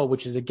people go,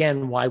 which is,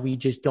 again, why we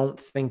just don't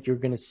think you're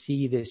going to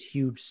see this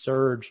huge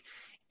surge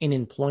in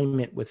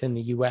employment within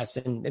the U.S.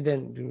 and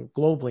then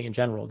globally in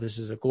general. This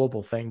is a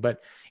global thing,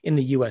 but in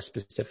the U.S.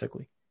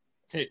 specifically.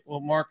 Okay. Well,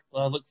 Mark,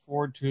 look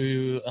forward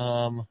to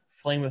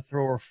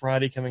Flamethrower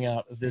Friday coming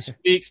out this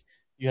week.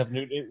 You have a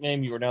new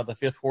nickname. You are now the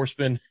Fifth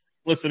Horseman.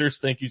 Listeners,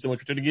 thank you so much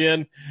for tuning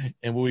in,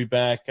 and we'll be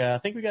back. I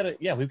think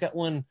we've got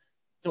one.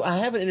 So I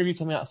have an interview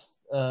coming out.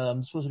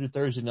 I'm supposed to do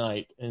Thursday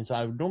night, and so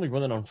I would normally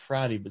run it on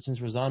Friday, but since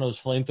Rosano's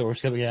Flamethrower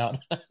is coming out,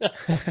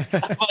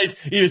 I might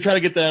either try to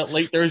get that out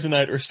late Thursday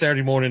night or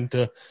Saturday morning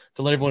to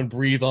let everyone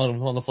breathe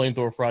on the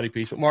Flamethrower Friday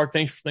piece. But Mark,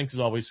 thanks as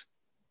always.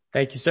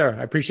 Thank you, sir.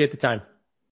 I appreciate the time.